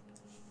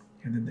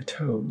 and then the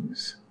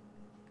toes.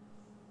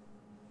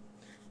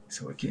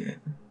 So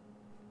again,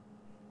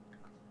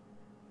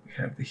 we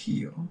have the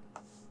heel,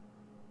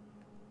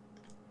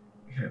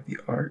 we have the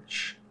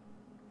arch,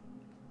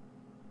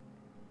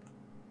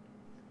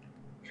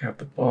 we have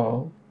the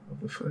ball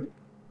of the foot,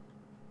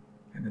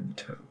 and then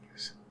the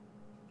toes.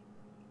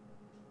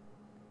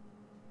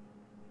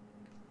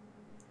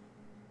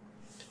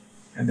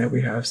 And then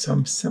we have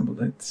some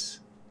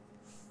semblance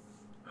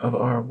of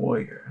our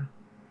warrior.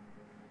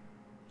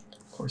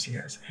 Of course, he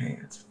has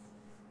hands.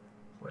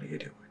 What are you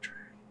doing, Trey?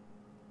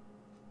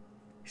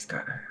 He's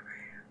got to have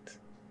hands.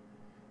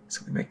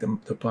 So we make the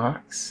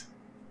box.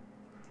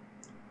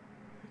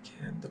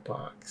 Again, the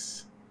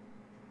box.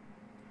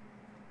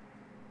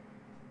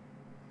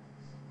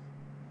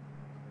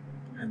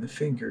 And the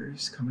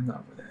fingers coming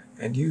off of that.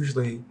 And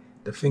usually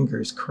the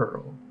fingers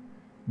curl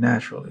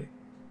naturally.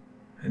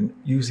 And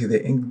usually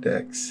the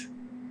index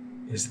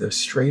is the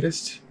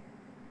straightest.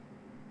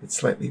 It's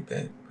slightly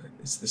bent, but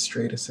it's the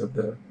straightest of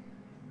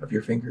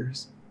your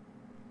fingers.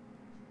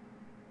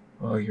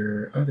 While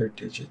your other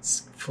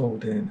digits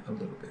fold in a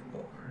little bit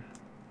more.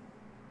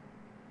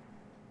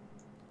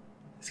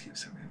 Let's give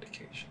some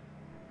indication.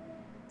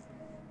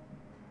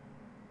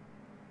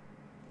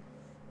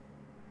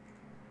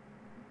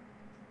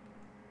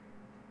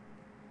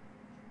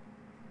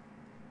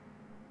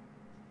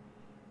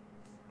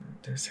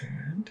 This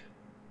hand.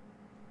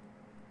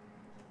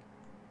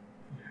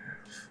 We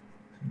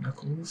have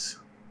knuckles.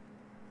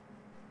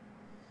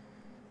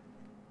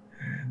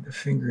 And the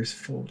fingers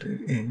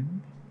folded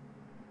in.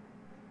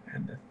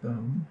 And the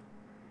thumb.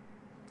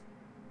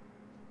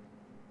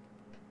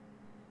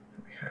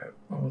 We have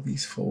all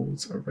these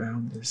folds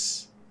around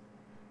this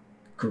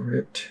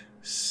gripped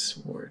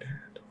sword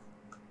handle.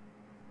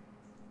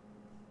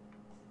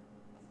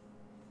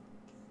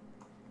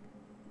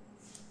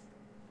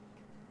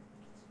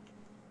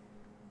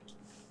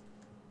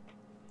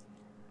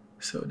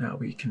 So now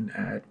we can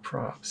add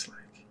props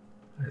like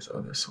his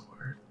other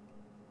sword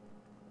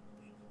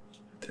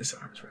that this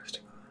arm's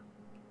resting on.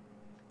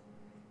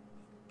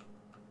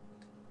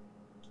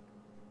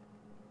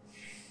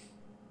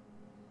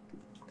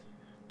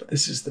 But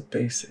this is the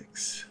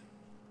basics,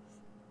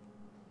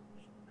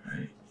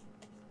 right?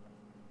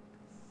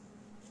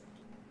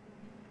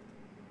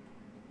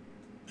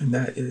 And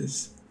that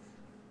is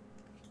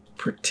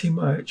pretty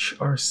much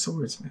our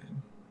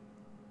swordsman.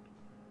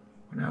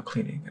 We're now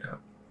cleaning it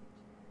up.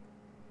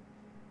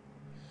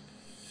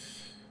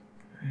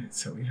 Right,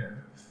 so we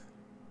have,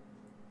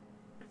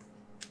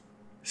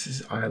 this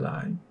is eye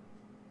line,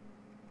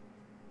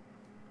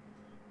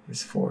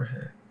 his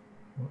forehead,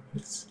 or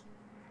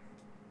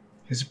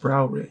his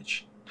brow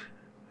ridge.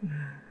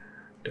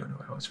 Don't know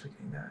why I was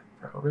forgetting that.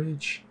 Brow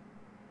ridge,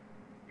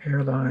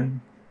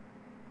 hairline,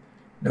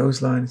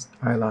 nose line,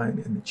 eye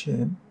line, and the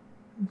chin.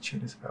 The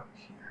chin is about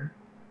here.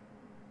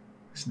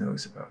 His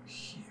nose about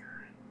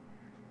here.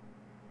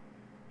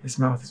 His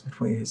mouth is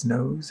between his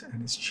nose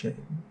and his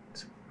chin.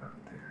 So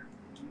about there.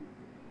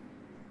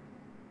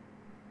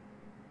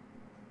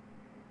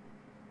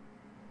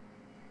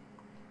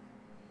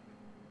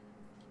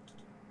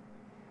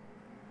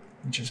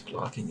 And just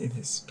blocking in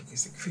his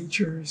basic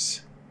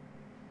features.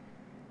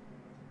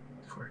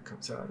 Before it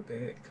comes out of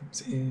bed, it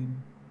comes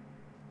in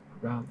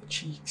around the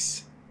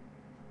cheeks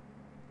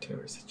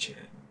towards the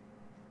chin.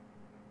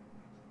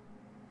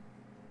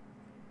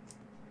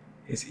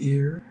 His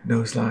ear,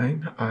 nose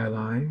line, eye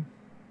line,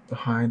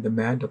 behind the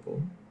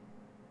mandible,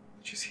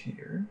 which is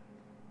here,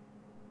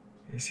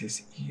 is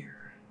his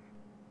ear.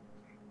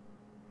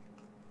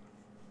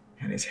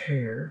 And his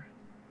hair,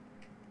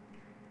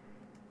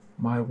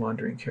 my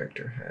wandering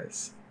character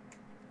has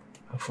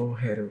a full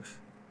head of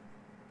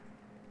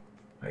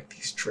like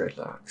these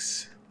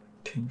dreadlocks,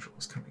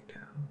 tendrils coming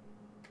down.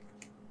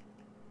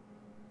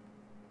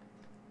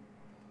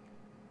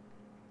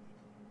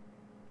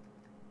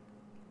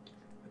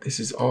 This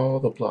is all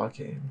the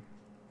blocking.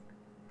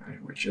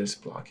 Right, we're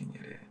just blocking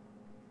it in.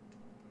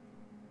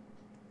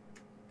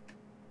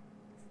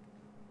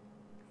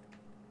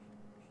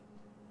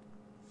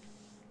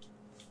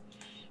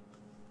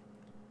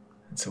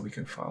 And so we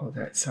can follow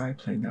that side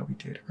plane that we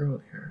did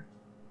earlier.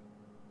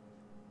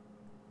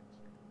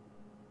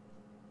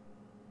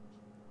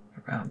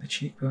 Around the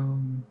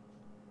cheekbone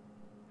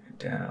and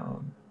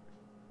down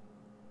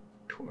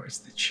towards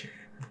the chin.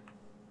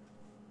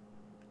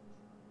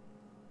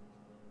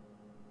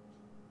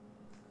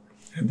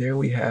 And there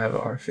we have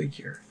our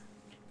figure.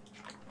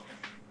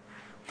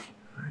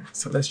 All right,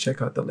 so let's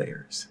check out the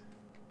layers.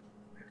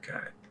 We've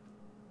got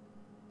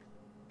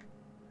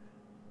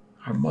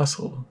our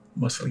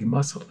muscly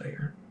muscle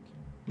layer.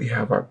 We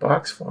have our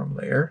box form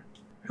layer,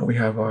 and we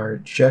have our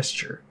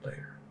gesture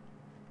layer.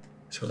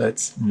 So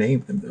let's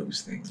name them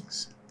those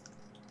things.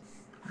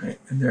 All right,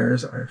 and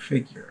there's our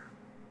figure.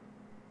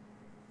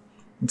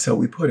 And so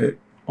we put it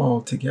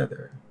all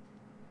together.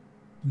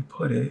 We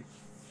put it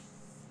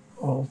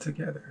all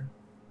together.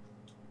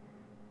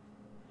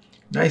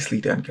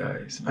 Nicely done,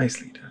 guys.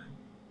 Nicely done.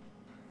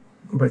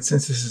 But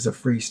since this is a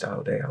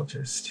freestyle day, I'll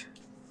just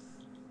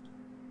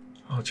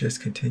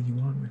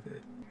continue on with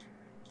it.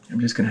 I'm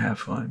just gonna have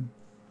fun.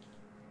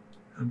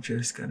 I'm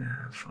just gonna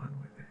have fun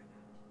with it.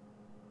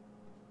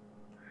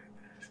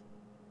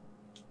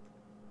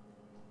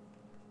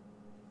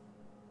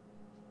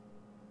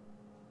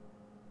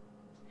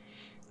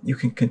 You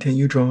can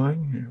continue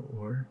drawing,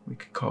 or we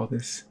could call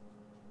this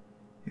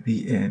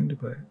the end,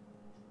 but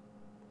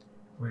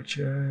we're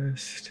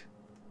just,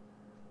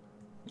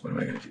 what am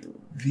I gonna do?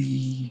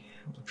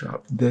 We'll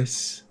drop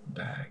this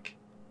back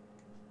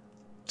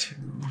to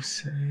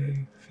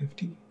say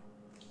 50.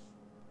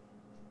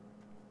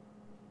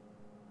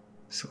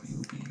 So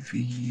you'll be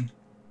V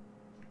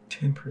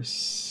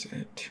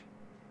 10%,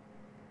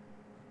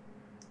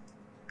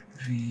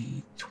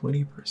 V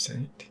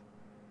 20%,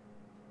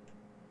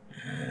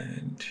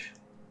 and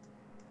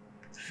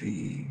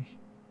V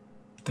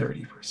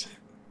 30%.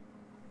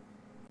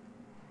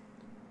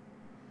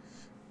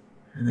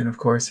 And then of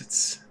course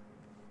it's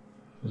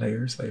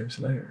layers, layers,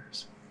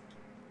 layers.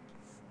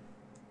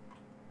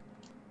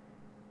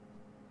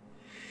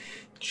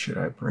 Should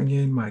I bring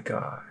in my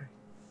guy?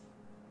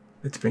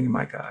 Let's bring in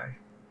my guy.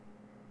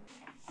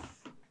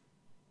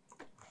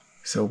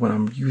 So when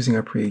I'm using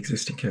a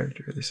pre-existing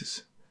character, this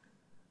is,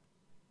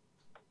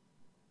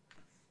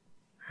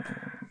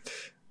 and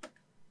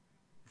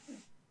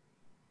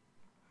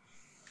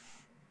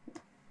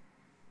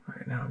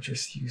right now I'm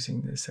just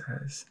using this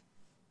as,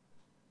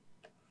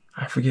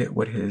 I forget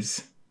what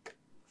his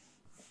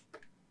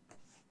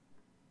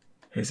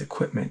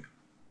equipment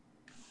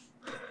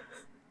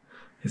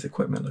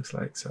looks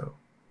like, so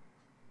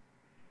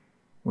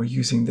we're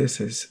using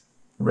this as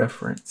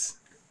reference,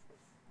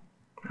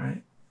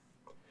 right?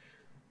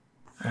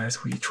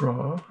 As we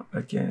draw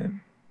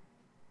again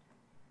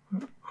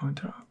on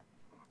top,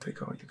 I'll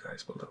take all you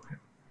guys below him.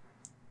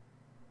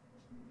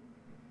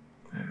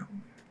 Now,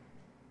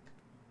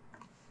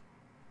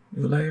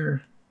 new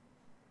layer.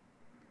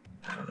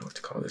 I don't know what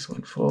to call this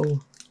one,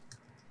 full.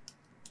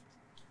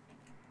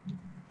 And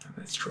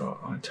let's draw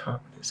on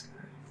top of this guy.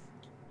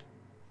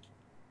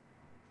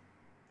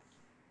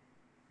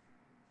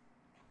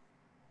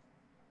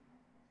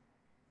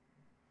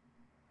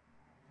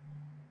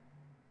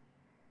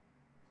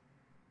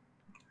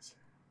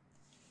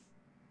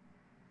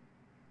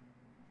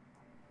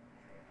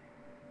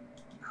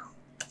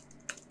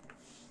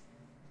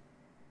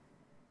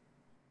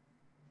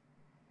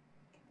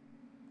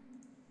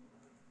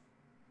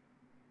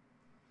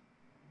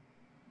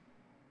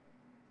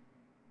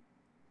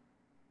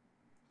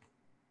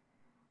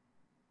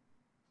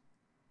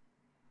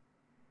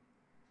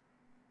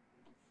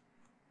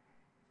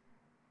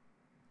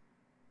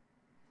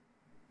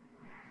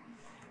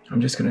 I'm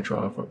just going to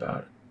draw for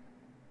about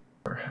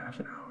half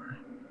an hour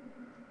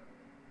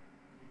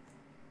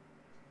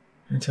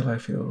until I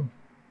feel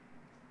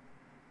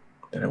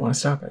that I want to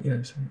stop, I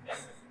guess.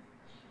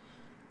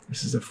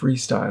 This is a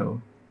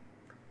freestyle,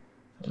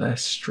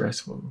 less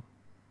stressful.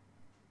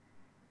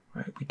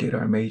 Right? We did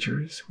our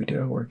majors, we did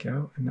our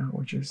workout, and now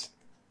we're just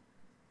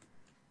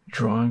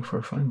drawing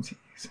for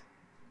funsies.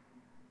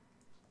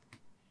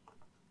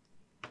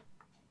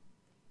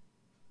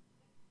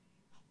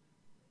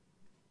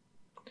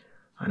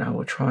 And I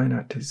will try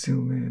not to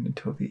zoom in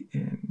until the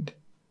end.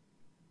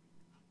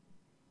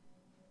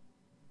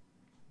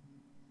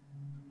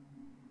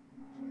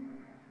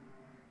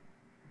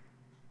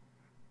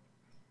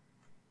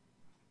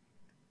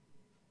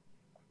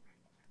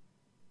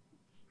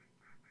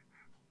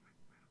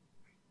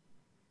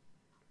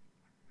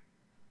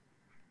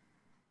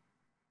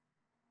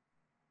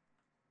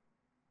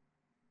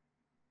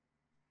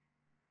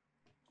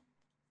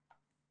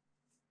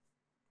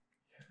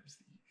 He has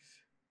these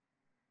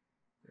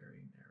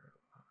very narrow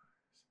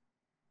eyes.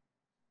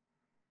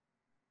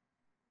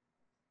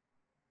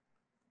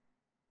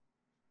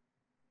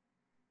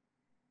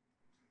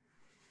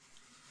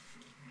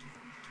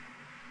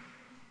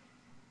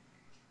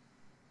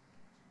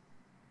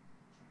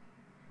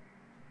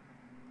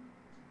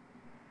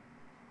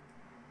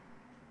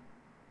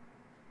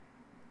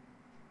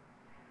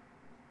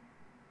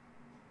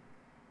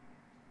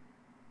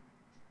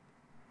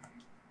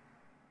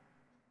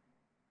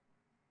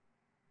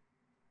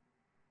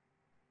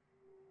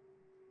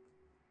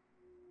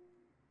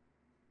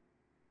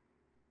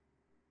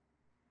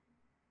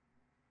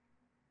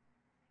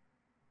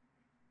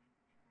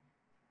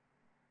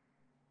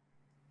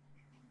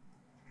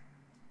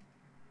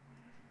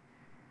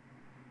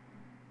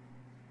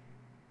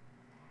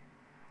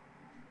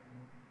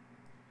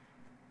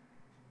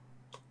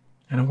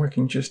 And I'm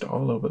working just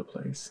all over the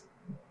place,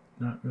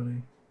 not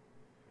really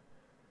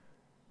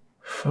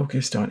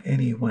focused on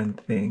any one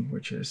thing. We're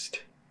just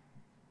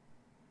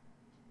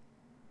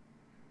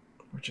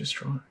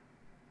drawing.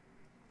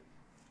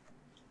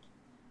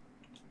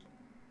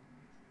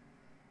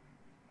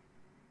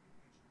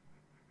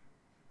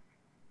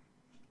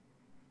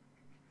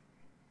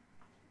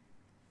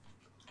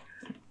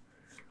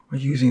 We're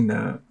using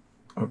the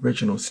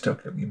original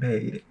stuff that we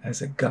made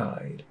as a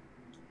guide.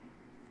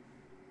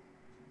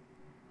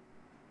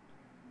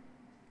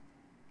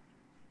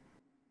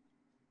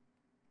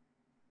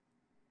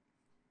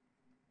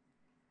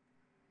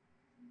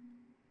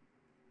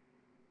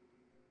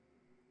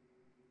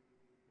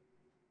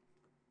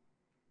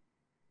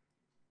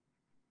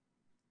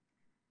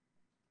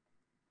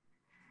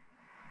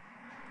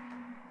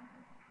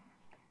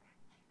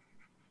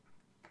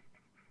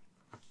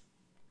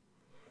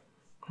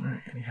 All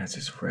right, and he has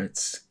his red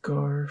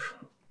scarf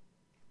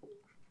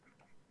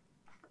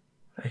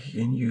that he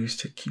can use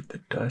to keep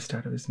the dust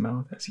out of his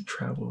mouth as he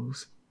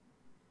travels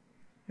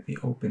in the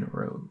open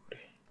road.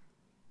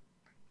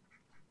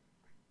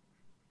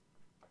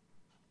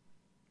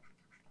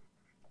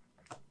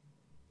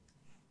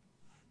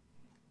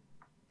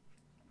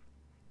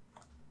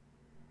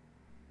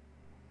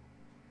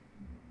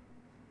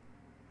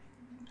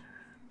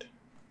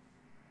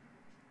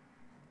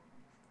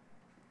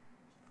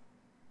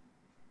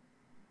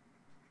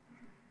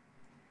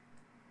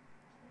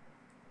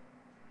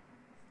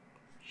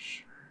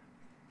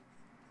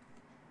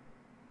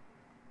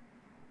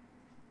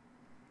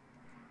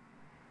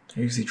 I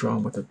usually draw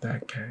him with a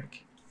backpack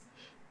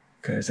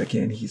because,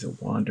 again, he's a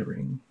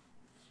wandering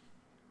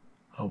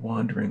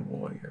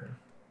warrior,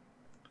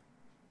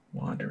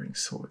 wandering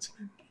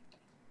swordsman.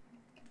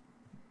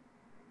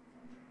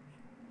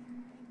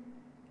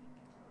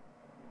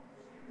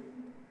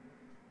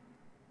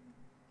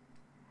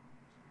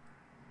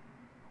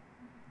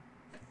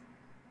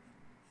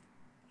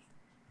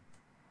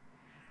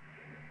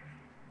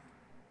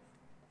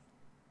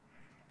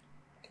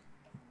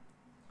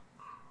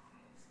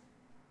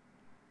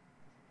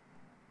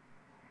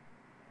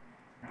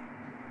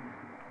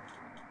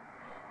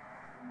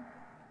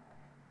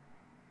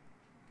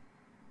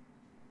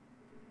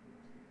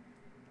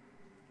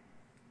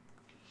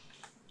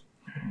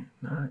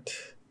 Not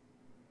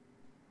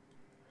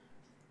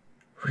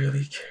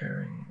really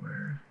caring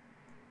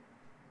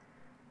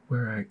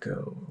where I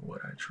go or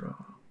what I draw.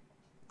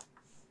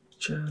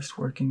 Just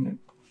working it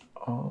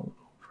all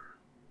over.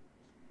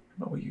 How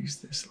about we use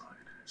this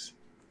line as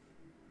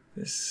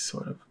this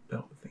sort of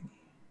belt thingy.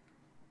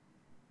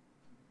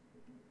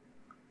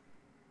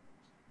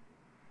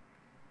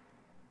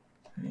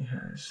 And he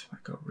has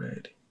like a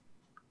red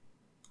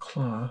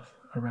cloth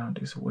around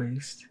his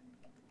waist.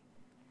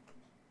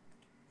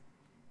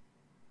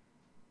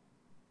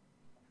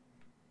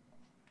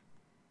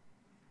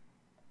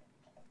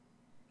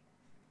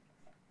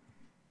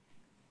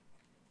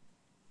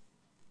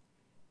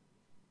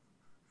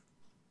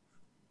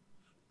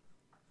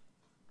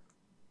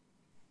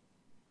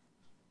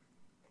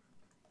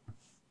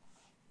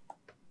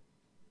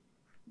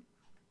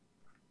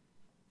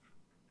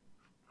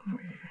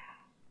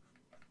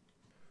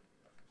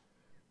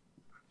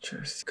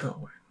 Just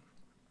going.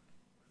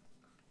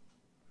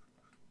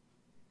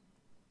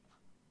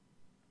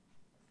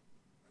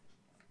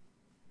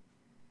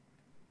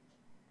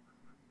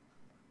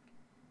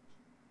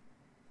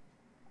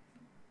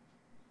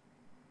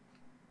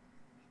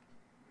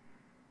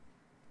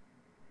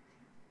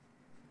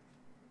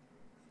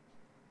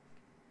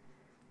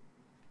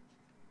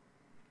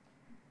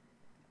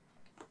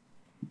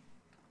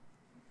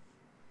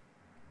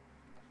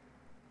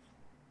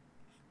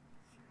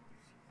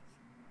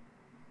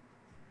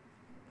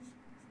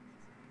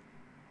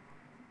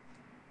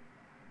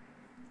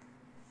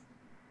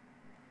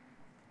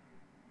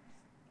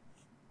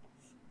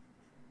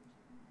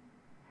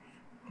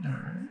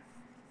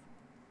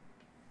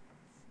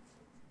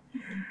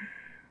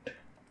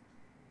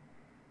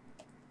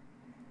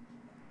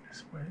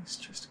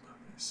 waist, just above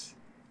his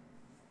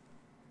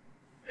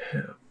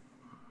hip.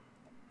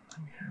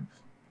 Let me have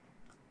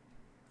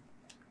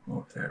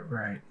more of that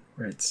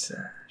red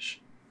sash.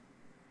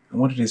 I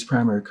wanted his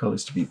primary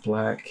colors to be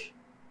black,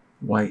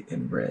 white,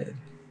 and red,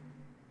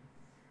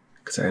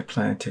 because I had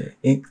planned to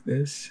ink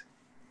this,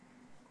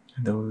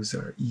 and those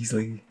are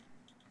easier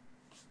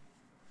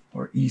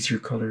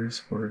colors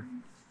for,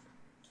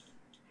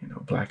 you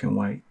know, black and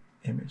white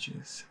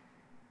images.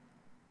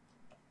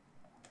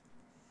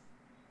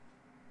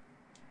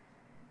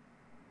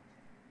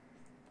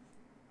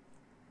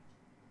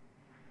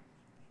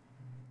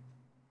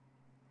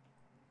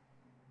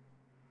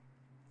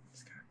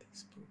 He's got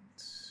these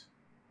boots.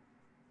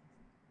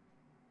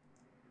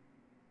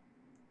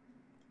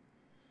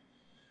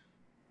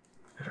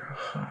 That are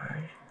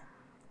high.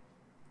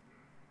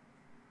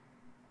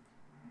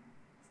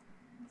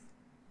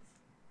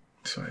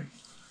 So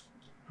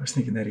I was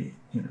thinking that he,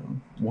 you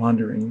know,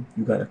 wandering,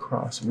 you got to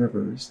cross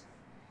rivers,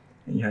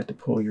 and you had to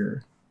pull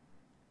your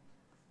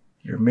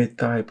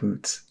mid-thigh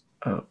boots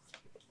up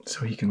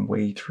so he can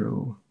wade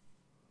through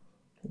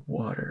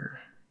water.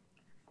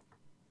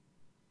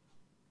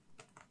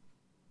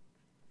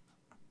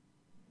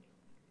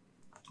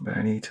 But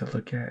I need to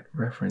look at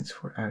reference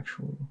for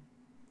actual,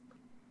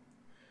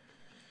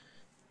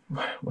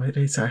 what did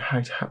they say,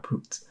 high top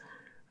boots?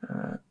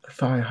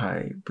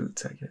 Thigh-high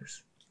boots, I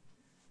guess,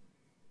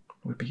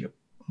 would be a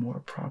more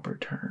proper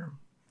term.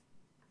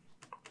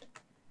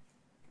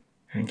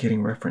 And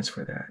getting reference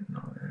for that and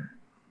all that.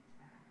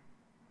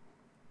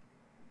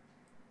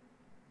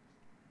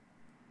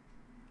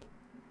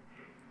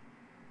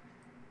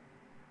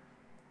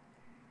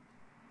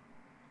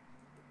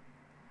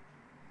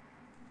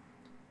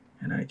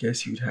 And I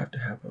guess you'd have to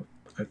have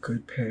a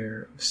good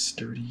pair of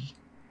sturdy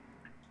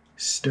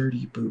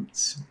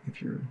boots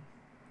if you're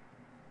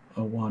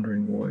a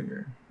wandering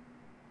warrior.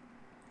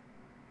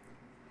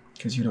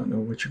 Because you don't know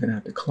what you're going to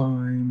have to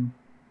climb.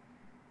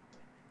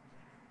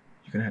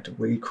 You're going to have to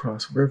wade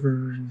across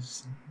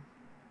rivers.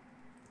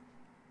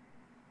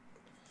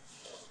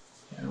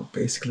 You know,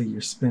 basically you're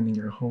spending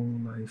your whole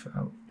life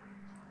out.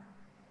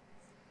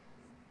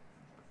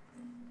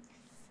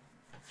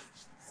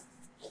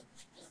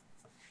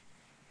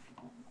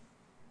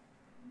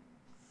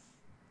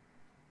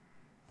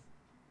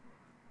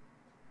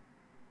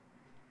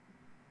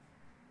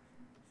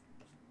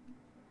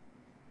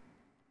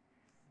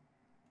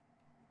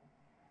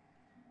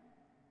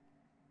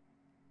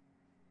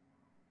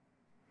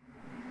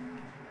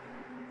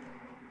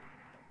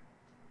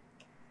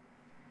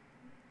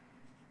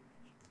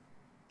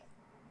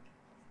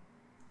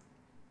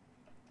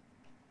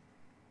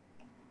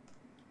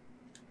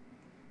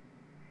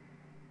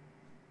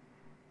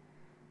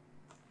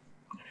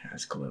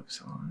 Has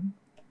gloves on.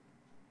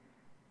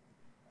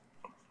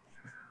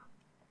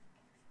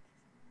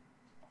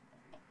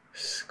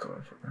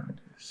 Scarf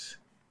around his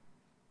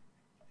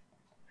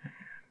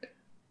hand.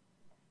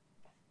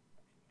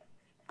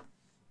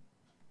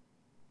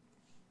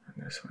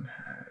 And this one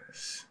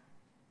has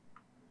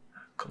a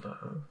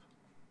glove.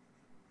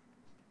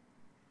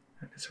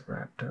 And it's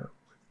wrapped up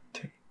with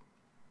tape.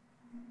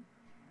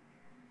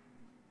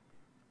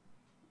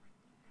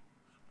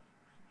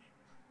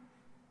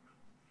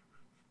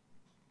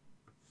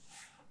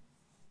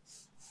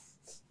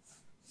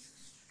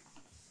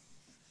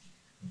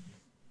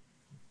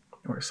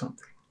 Or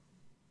something.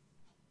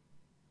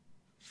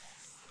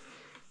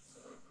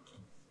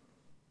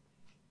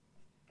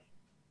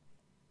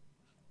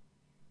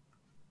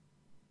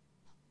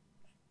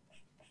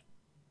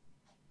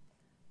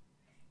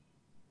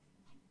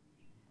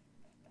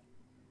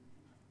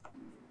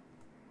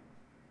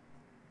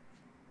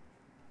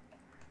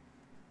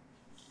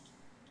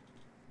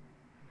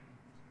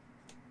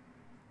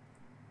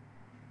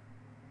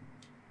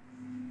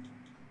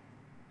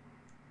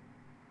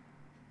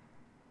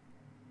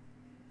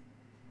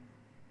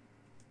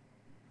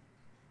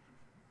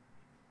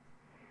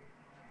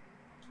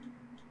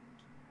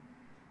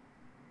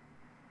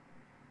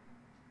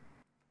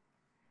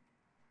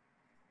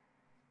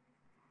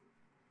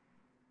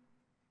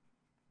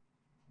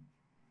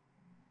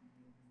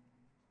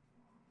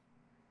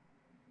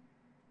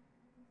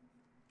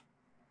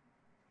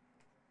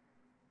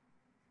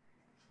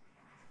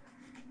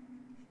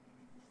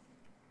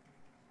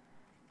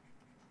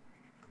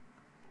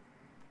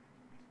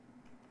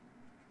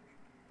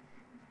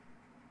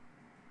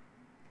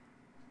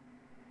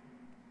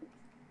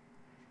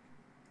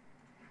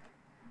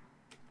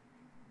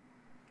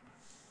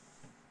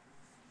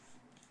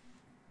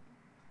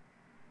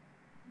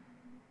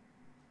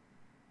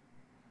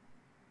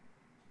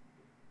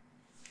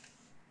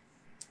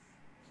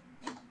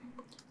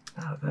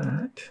 Now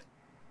that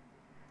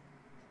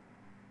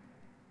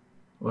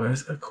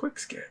was a quick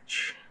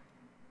sketch.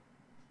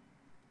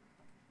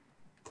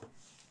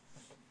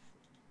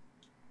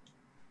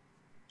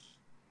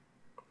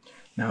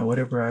 Now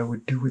whatever I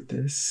would do with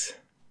this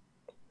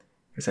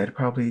is I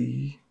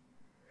could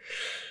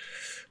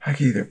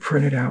either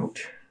print it out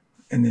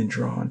and then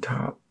draw on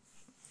top,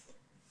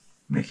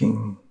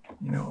 making,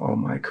 you know, all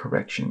my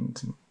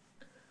corrections and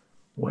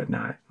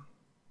whatnot.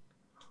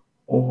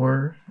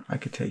 Or I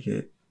could take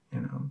it,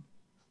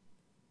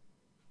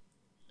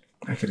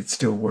 I could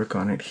still work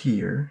on it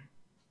here.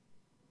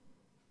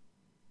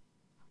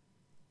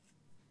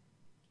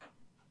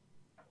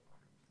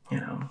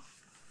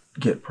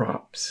 Get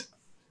props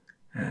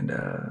and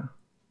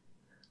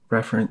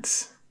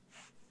reference,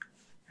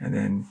 and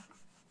then,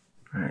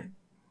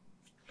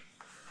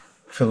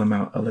 fill them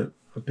out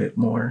a bit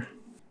more,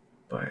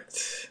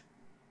 but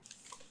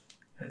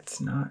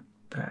it's not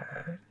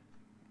bad.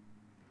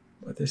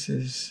 But this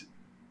is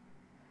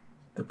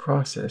the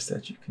process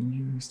that you can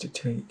use to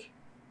take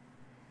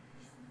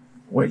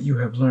what you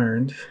have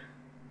learned,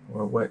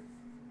 or what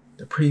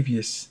the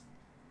previous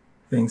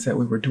things that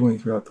we were doing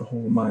throughout the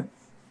whole month.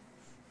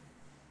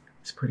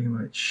 It's pretty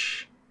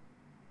much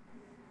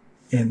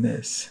in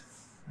this,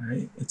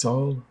 right? It's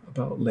all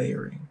about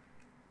layering.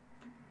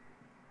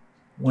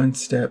 One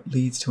step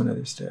leads to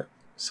another step.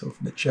 So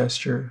from the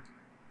gesture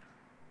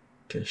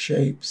to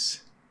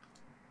shapes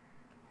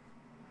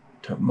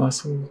to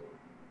muscle,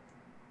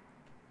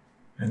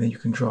 and then you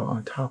can draw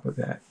on top of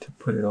that to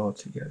put it all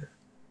together.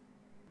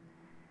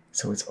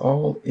 So it's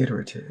all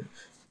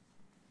iterative.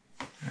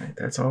 Right?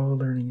 That's all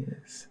learning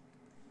is.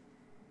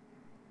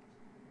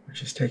 We're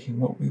just taking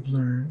what we've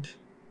learned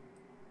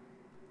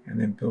and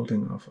then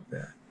building off of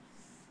that.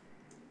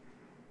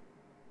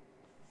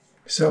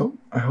 So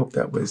I hope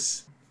that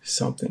was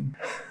something.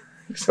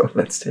 So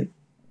let's take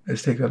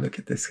a look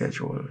at the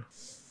schedule.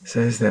 It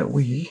says that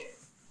we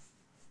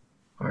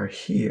are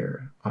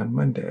here on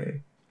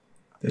Monday,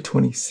 the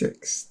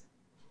 26th.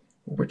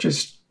 We're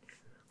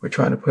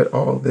trying to put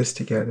all this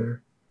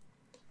together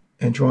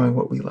and drawing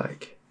what we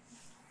like.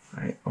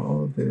 Right?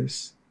 All of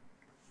this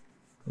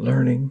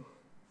learning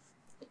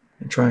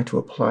and trying to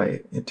apply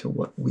it into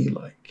what we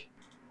like.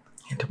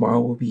 And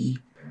tomorrow will be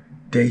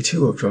day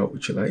 2 of Draw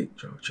What You Like,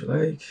 Draw What You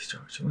Like,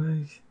 Draw What You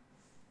Like.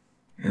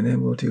 And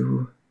then we'll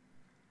do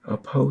a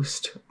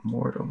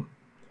post-mortem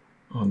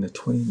on the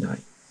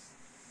 29th.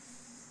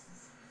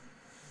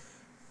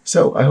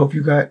 So I hope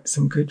you got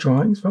some good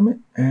drawings from it,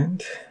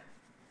 and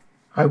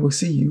I will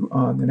see you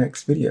on the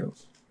next video.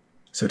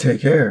 So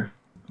take care.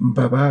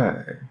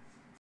 Bye-bye.